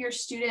so many of your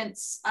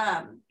students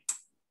are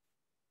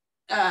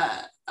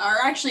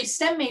actually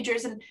STEM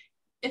majors. And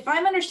if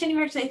I'm understanding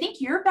correctly, I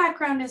think your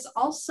background is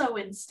also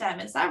in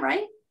STEM. Is that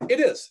right? It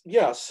is,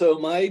 yeah. So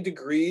my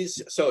degrees,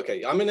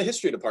 okay, I'm in the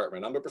history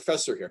department. I'm a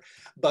professor here,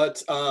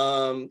 but,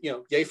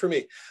 yay for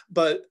me.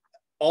 But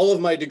all of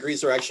my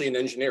degrees are actually in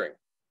engineering.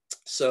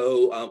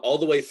 So all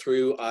the way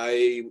through,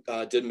 I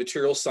did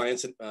material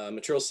science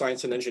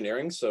and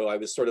engineering. So I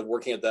was sort of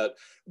working at that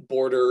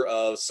border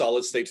of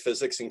solid state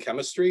physics and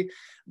chemistry.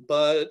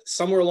 But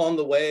somewhere along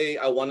the way,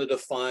 I wanted to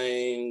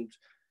find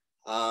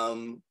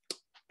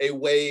a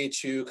way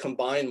to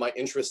combine my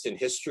interest in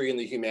history and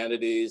the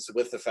humanities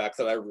with the fact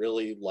that I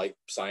really like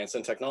science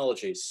and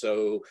technology.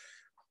 So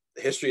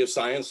the history of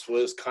science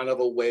was kind of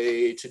a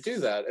way to do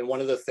that. And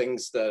one of the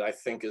things that I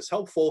think is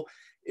helpful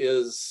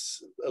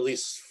is at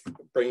least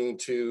bringing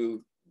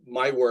to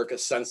my work a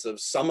sense of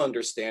some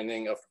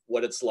understanding of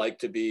what it's like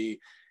to be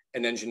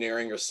an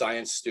engineering or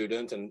science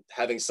student, and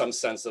having some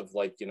sense of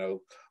like,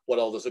 what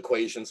all those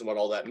equations and what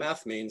all that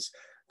math means,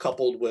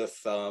 coupled with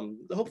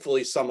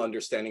hopefully some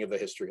understanding of the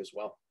history as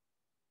well.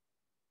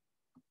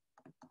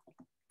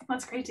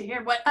 That's great to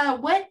hear.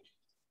 What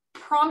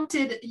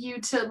prompted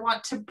you to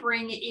want to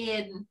bring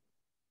in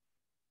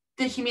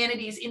the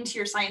humanities into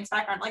your science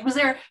background? Like, was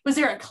there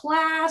a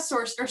class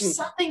or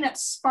something that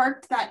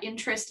sparked that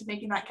interest in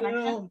making that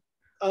connection?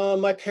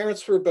 My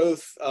parents were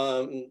both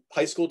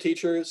high school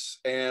teachers,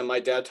 and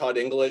my dad taught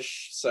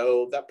English,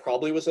 so that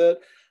probably was it.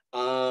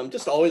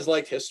 Just always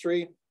liked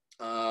history.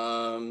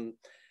 I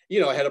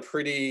had a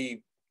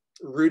pretty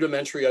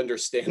rudimentary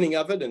understanding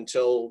of it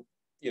until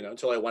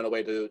I went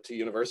away to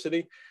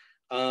university.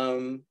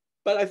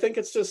 But I think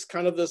it's just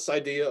kind of this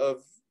idea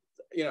of,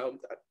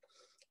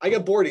 I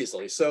get bored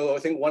easily. So I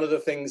think one of the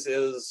things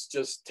is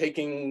just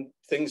taking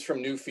things from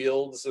new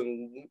fields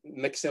and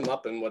mix them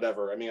up and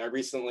whatever. I mean, I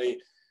recently,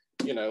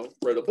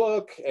 wrote a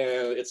book,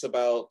 and it's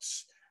about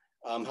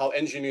how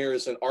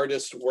engineers and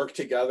artists work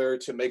together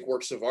to make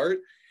works of art.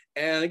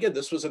 And again,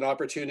 this was an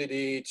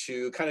opportunity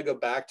to kind of go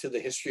back to the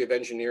history of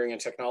engineering and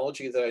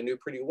technology that I knew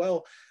pretty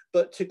well,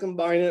 but to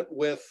combine it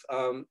with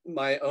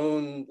my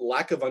own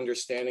lack of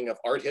understanding of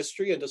art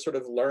history and to sort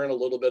of learn a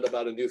little bit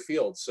about a new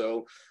field.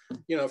 So,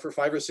 for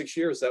 5 or 6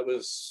 years, that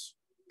was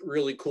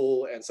really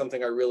cool, and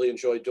something I really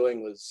enjoyed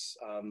doing was,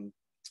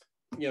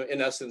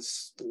 in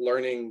essence,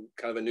 learning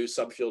kind of a new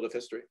subfield of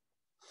history.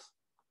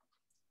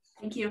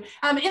 Thank you.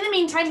 In the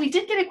meantime, we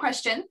did get a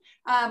question.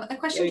 A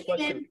question came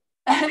in.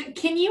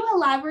 Can you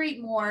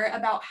elaborate more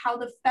about how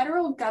the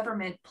federal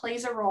government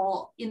plays a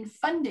role in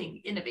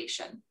funding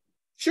innovation?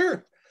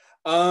 Sure.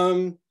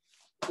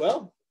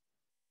 Well,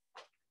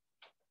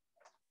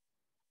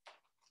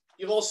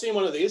 you've all seen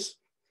one of these.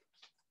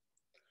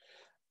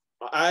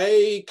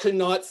 I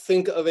cannot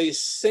think of a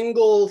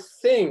single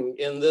thing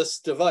in this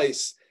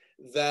device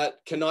that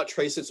cannot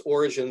trace its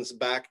origins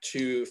back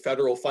to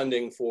federal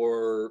funding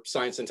for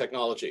science and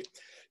technology.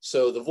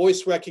 So the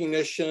voice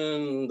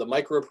recognition, the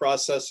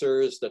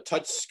microprocessors, the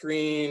touch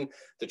screen,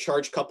 the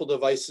charge coupled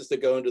devices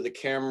that go into the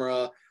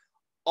camera,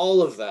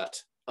 all of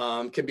that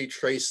can be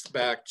traced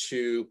back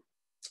to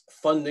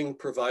funding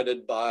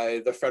provided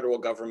by the federal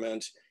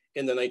government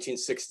in the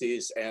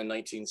 1960s and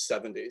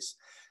 1970s.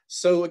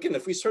 So again,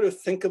 if we sort of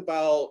think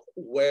about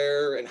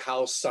where and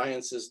how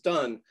science is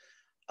done,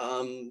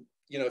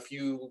 you know,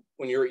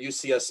 when you're at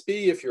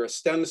UCSB, if you're a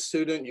STEM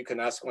student, you can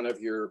ask one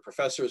of your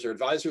professors or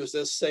advisors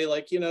this, say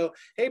like, you know,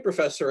 hey,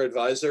 professor or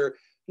advisor,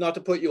 not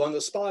to put you on the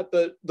spot,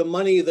 but the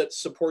money that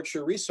supports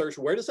your research,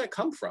 where does that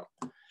come from?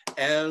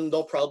 And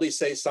they'll probably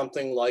say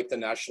something like the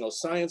National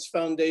Science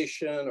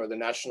Foundation or the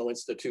National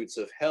Institutes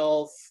of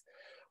Health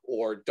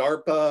or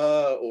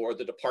DARPA or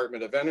the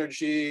Department of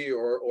Energy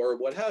or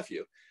what have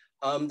you.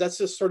 That's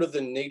just sort of the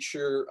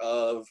nature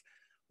of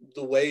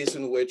the ways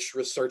in which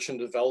research and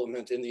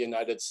development in the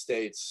United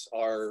States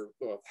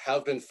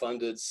have been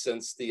funded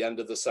since the end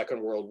of the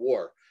Second World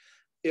War.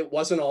 It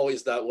wasn't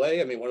always that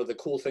way. I mean, one of the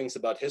cool things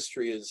about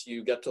history is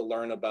you get to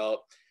learn about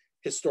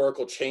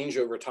historical change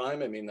over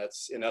time. I mean,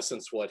 that's in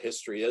essence what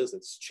history is.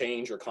 It's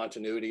change or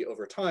continuity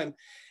over time.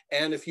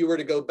 And if you were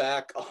to go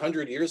back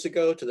 100 years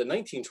ago to the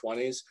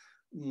 1920s,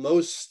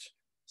 most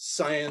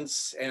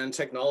science and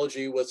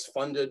technology was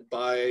funded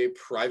by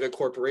private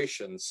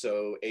corporations.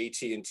 So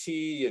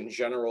AT&T and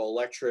General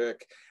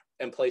Electric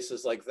and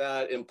places like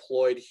that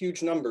employed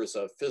huge numbers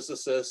of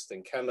physicists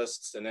and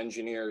chemists and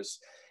engineers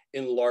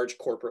in large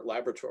corporate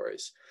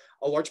laboratories.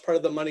 A large part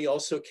of the money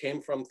also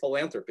came from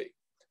philanthropy.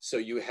 So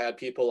you had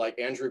people like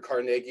Andrew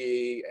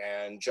Carnegie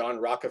and John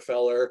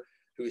Rockefeller,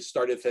 who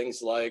started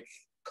things like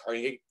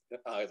the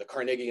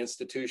Carnegie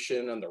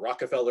Institution and the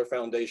Rockefeller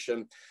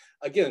Foundation,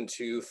 again,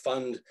 to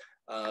fund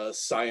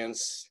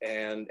science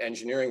and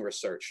engineering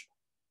research.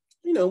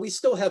 You know, we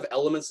still have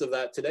elements of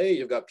that today.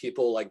 You've got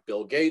people like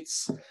Bill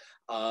Gates,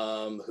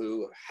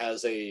 who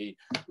has a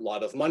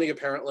lot of money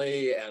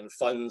apparently and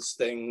funds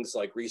things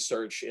like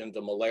research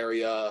into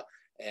malaria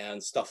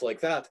and stuff like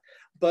that.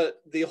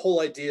 But the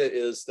whole idea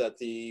is that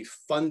the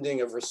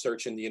funding of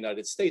research in the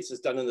United States is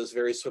done in this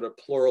very sort of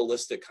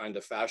pluralistic kind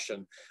of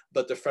fashion.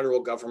 But the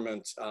federal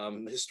government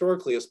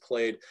historically has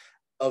played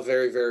a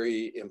very,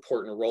 very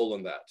important role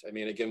in that. I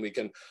mean, again, we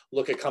can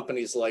look at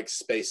companies like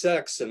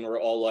SpaceX and we're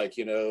all like,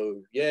 you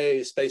know, yay,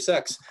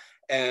 SpaceX.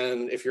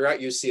 And if you're at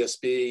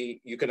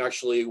UCSB, you can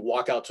actually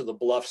walk out to the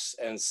bluffs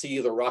and see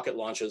the rocket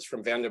launches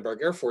from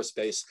Vandenberg Air Force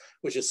Base,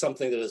 which is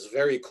something that is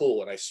very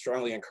cool. And I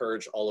strongly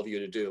encourage all of you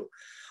to do.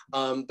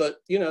 But,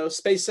 you know,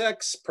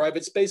 SpaceX,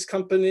 private space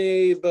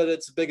company, but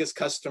its biggest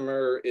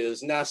customer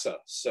is NASA.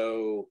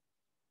 So,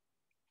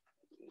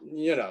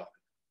 you know,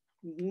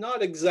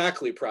 not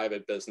exactly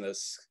private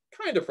business,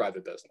 kind of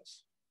private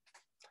business.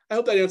 I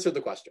hope that answered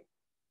the question.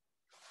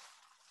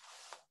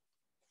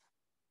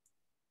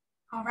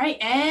 All right,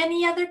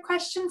 any other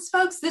questions,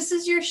 folks? This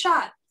is your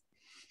shot.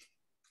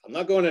 I'm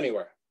not going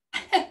anywhere.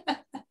 I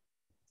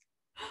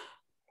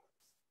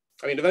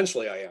mean,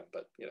 eventually I am,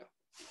 but you know.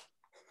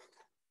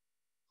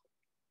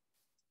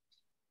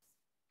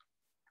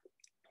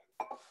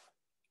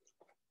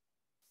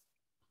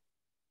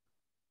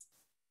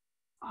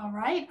 All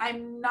right,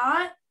 I'm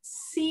not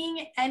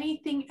seeing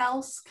anything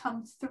else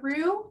come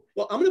through.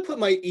 Well, I'm going to put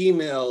my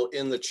email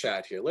in the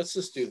chat here. Let's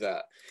just do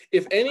that.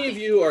 If any of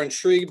you are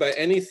intrigued by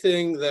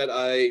anything that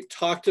I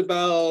talked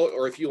about,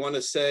 or if you want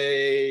to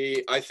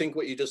say, I think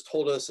what you just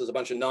told us is a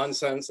bunch of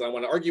nonsense and I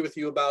want to argue with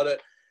you about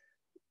it,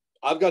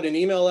 I've got an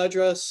email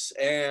address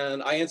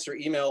and I answer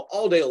email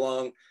all day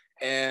long.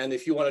 And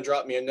if you want to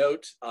drop me a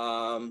note,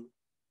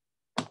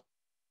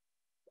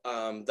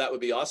 that would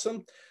be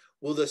awesome.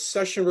 Will the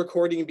session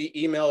recording be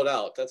emailed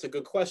out? That's a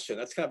good question.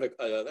 That's kind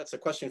of that's a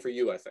question for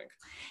you, I think.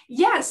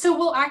 Yeah, so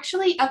we'll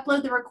actually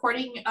upload the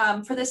recording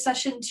for this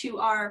session to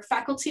our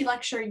faculty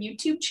lecture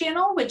YouTube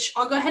channel, which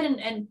I'll go ahead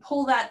and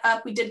pull that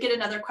up. We did get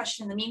another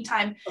question in the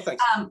meantime. Oh,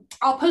 thanks.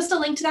 I'll post a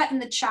link to that in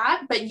the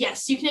chat, but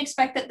yes, you can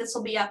expect that this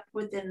will be up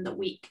within the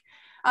week.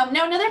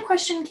 Now, another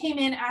question came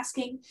in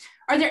asking,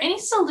 are there any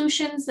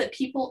solutions that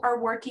people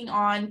are working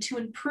on to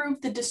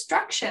improve the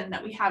destruction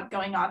that we have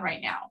going on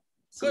right now?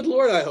 Good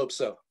Lord, I hope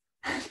so.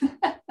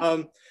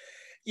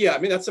 Yeah, I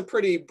mean, that's a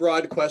pretty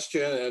broad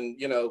question.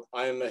 And, you know,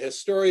 I'm a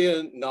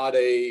historian, not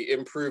a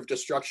improved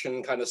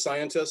destruction kind of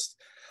scientist.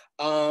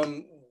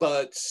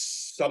 But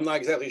I'm not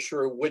exactly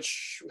sure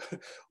which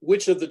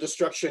of the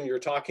destruction you're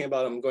talking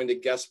about. I'm going to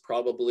guess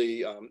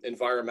probably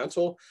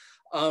environmental.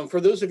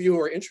 For those of you who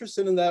are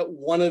interested in that,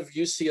 one of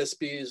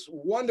UCSB's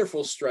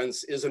wonderful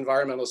strengths is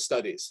environmental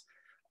studies.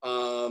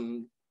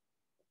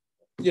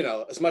 You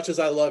know, as much as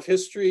I love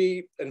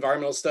history,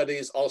 environmental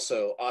studies,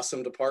 also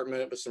awesome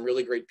department with some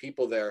really great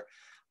people there.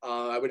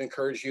 I would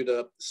encourage you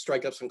to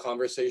strike up some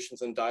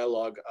conversations and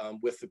dialogue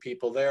with the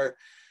people there.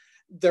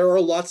 There are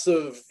lots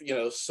of, you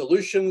know,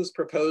 solutions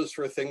proposed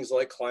for things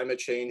like climate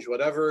change,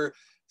 whatever.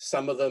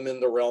 some of them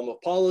in the realm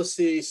of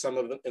policy, some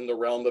of them in the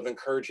realm of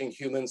encouraging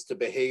humans to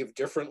behave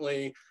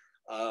differently,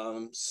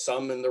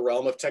 some in the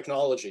realm of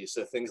technology.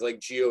 So things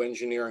like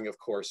geoengineering, of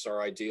course,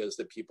 are ideas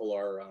that people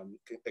are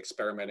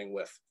experimenting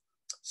with.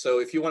 So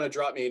if you want to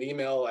drop me an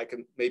email, I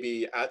can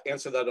maybe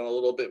answer that in a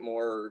little bit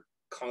more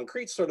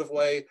concrete sort of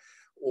way,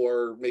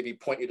 or maybe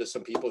point you to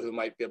some people who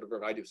might be able to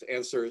provide you with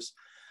answers.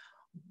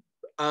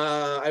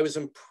 I was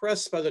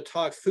impressed by the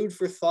talk, food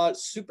for thought,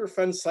 super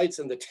fun sites,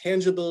 and the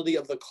tangibility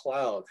of the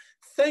cloud.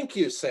 Thank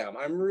you, Sam.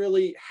 I'm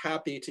really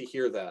happy to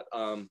hear that.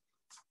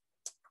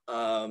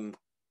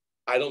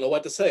 I don't know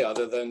what to say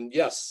other than,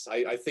 yes,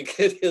 I think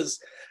it is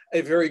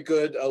a very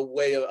good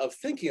way of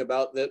thinking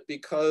about that,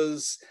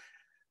 because,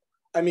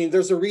 I mean,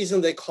 there's a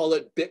reason they call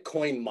it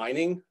Bitcoin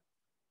mining.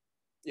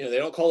 You know, they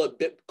don't call it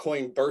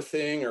Bitcoin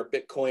birthing or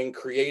Bitcoin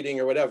creating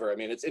or whatever. I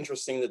mean, it's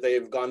interesting that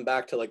they've gone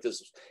back to like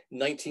this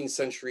 19th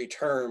century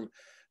term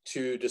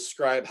to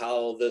describe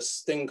how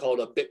this thing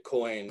called a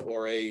Bitcoin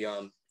or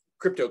a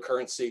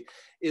cryptocurrency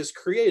is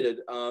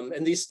created.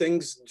 And these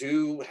things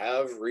do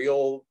have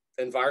real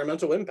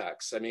environmental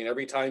impacts. I mean,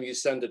 every time you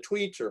send a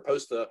tweet or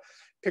post a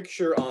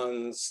picture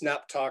on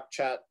Snap, Talk,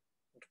 Chat,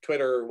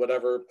 Twitter,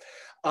 whatever,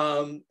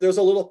 there's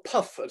a little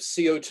puff of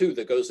CO2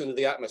 that goes into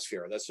the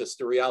atmosphere. That's just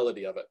the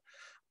reality of it.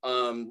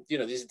 You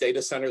know, these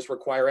data centers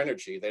require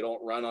energy. They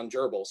don't run on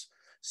gerbils.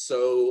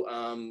 So,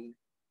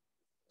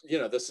 you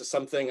know, this is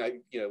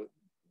something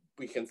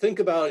we can think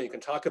about, you can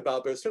talk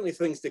about, but there's certainly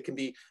things that can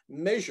be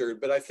measured.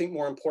 But I think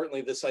more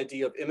importantly, this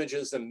idea of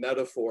images and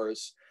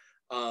metaphors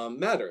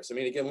matters. I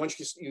mean, again, once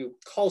you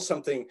call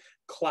something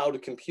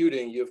cloud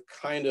computing, you've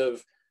kind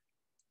of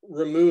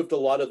removed a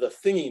lot of the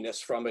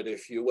thinginess from it,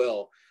 if you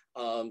will.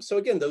 So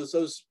again,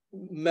 those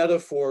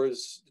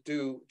metaphors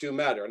do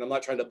matter. And I'm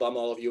not trying to bum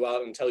all of you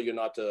out and tell you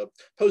not to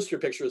post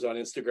your pictures on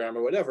Instagram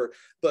or whatever,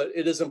 but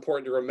it is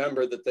important to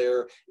remember that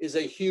there is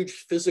a huge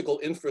physical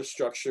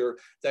infrastructure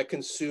that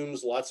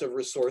consumes lots of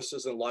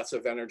resources and lots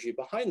of energy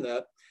behind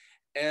that.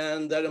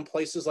 And that in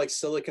places like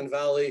Silicon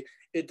Valley,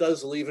 it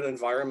does leave an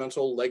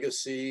environmental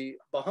legacy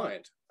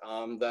behind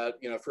that,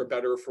 you know, for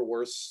better or for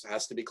worse,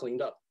 has to be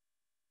cleaned up.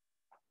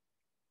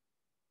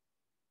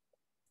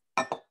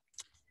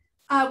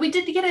 We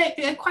did get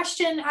a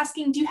question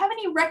asking, do you have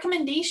any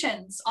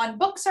recommendations on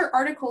books or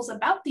articles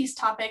about these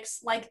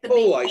topics, like the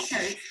I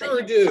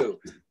sure do.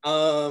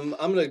 I'm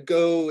going to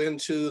go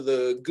into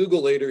the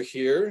Googleator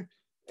here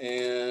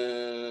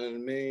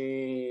and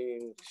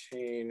maintainers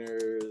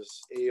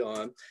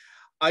Aeon.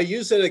 I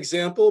use that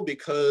example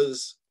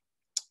because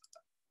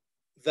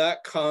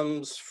that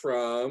comes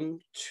from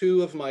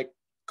two of my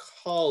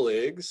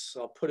colleagues.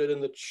 I'll put it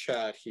in the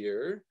chat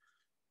here.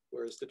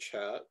 Where's the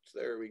chat?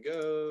 There we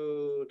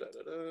go. Da,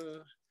 da, da.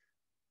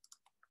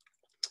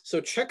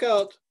 So check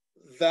out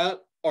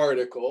that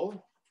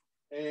article.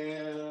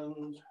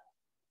 And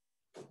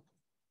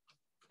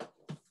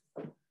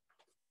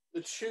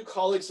the two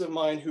colleagues of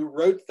mine who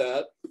wrote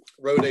that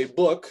wrote a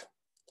book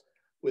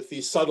with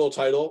the subtle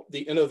title,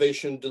 The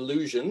Innovation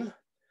Delusion,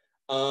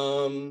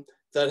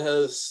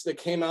 that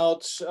came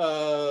out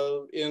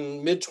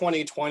in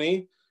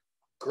mid-2020.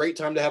 Great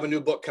time to have a new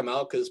book come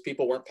out because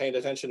people weren't paying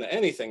attention to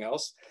anything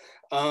else.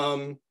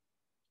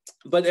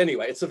 But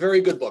anyway, it's a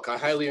very good book. I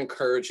highly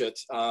encourage it.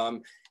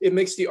 It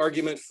makes the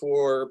argument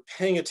for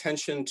paying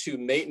attention to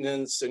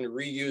maintenance and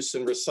reuse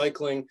and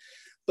recycling,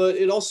 but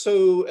it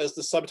also, as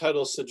the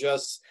subtitle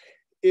suggests,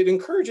 it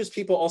encourages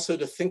people also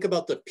to think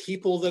about the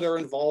people that are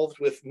involved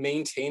with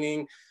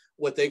maintaining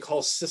what they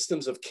call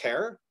systems of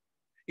care.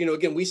 You know,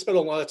 again, we spent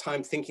a lot of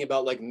time thinking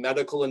about like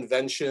medical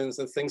inventions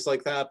and things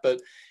like that. But,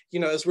 you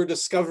know, as we're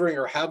discovering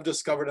or have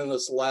discovered in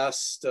this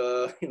last,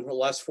 in the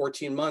last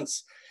 14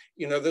 months,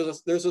 you know,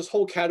 there's this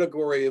whole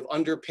category of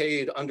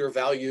underpaid,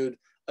 undervalued,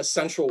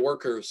 essential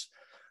workers,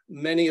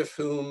 many of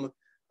whom,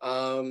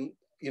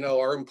 you know,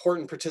 are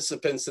important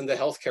participants in the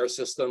healthcare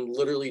system,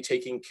 literally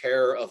taking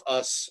care of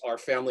us, our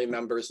family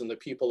members, and the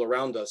people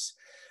around us.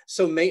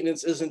 So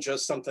maintenance isn't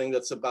just something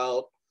that's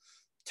about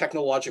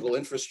technological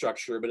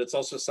infrastructure, but it's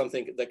also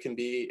something that can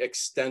be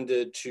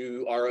extended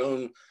to our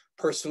own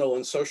personal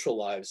and social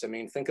lives. I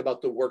mean, think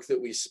about the work that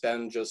we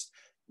spend just,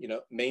 you know,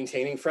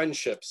 maintaining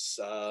friendships,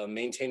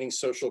 maintaining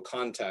social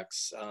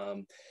contacts,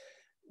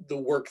 the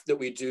work that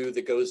we do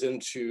that goes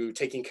into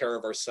taking care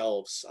of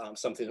ourselves,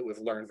 something that we've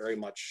learned very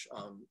much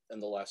in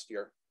the last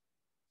year.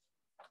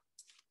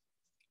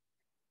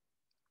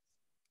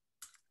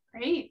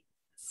 Great.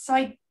 So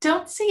I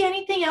don't see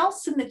anything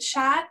else in the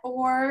chat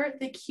or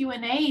the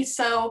Q&A.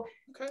 So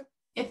okay,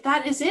 if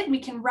that is it, we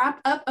can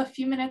wrap up a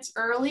few minutes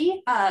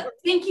early.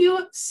 Thank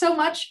you so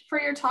much for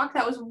your talk.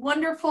 That was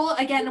wonderful.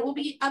 Again, we'll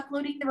be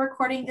uploading the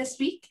recording this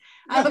week.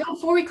 But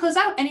before we close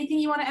out, anything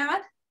you want to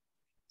add?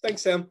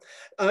 Thanks, Sam.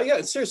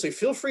 Yeah, seriously,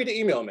 feel free to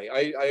email me.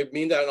 I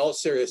mean that in all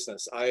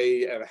seriousness.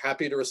 I am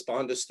happy to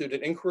respond to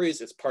student inquiries.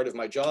 It's part of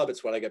my job.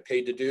 It's what I get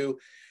paid to do.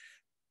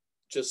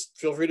 Just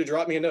feel free to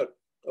drop me a note,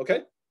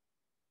 okay?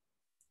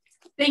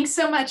 Thanks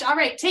so much. All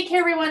right, take care,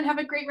 everyone. Have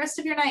a great rest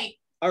of your night.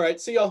 All right,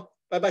 see y'all.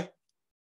 Bye-bye.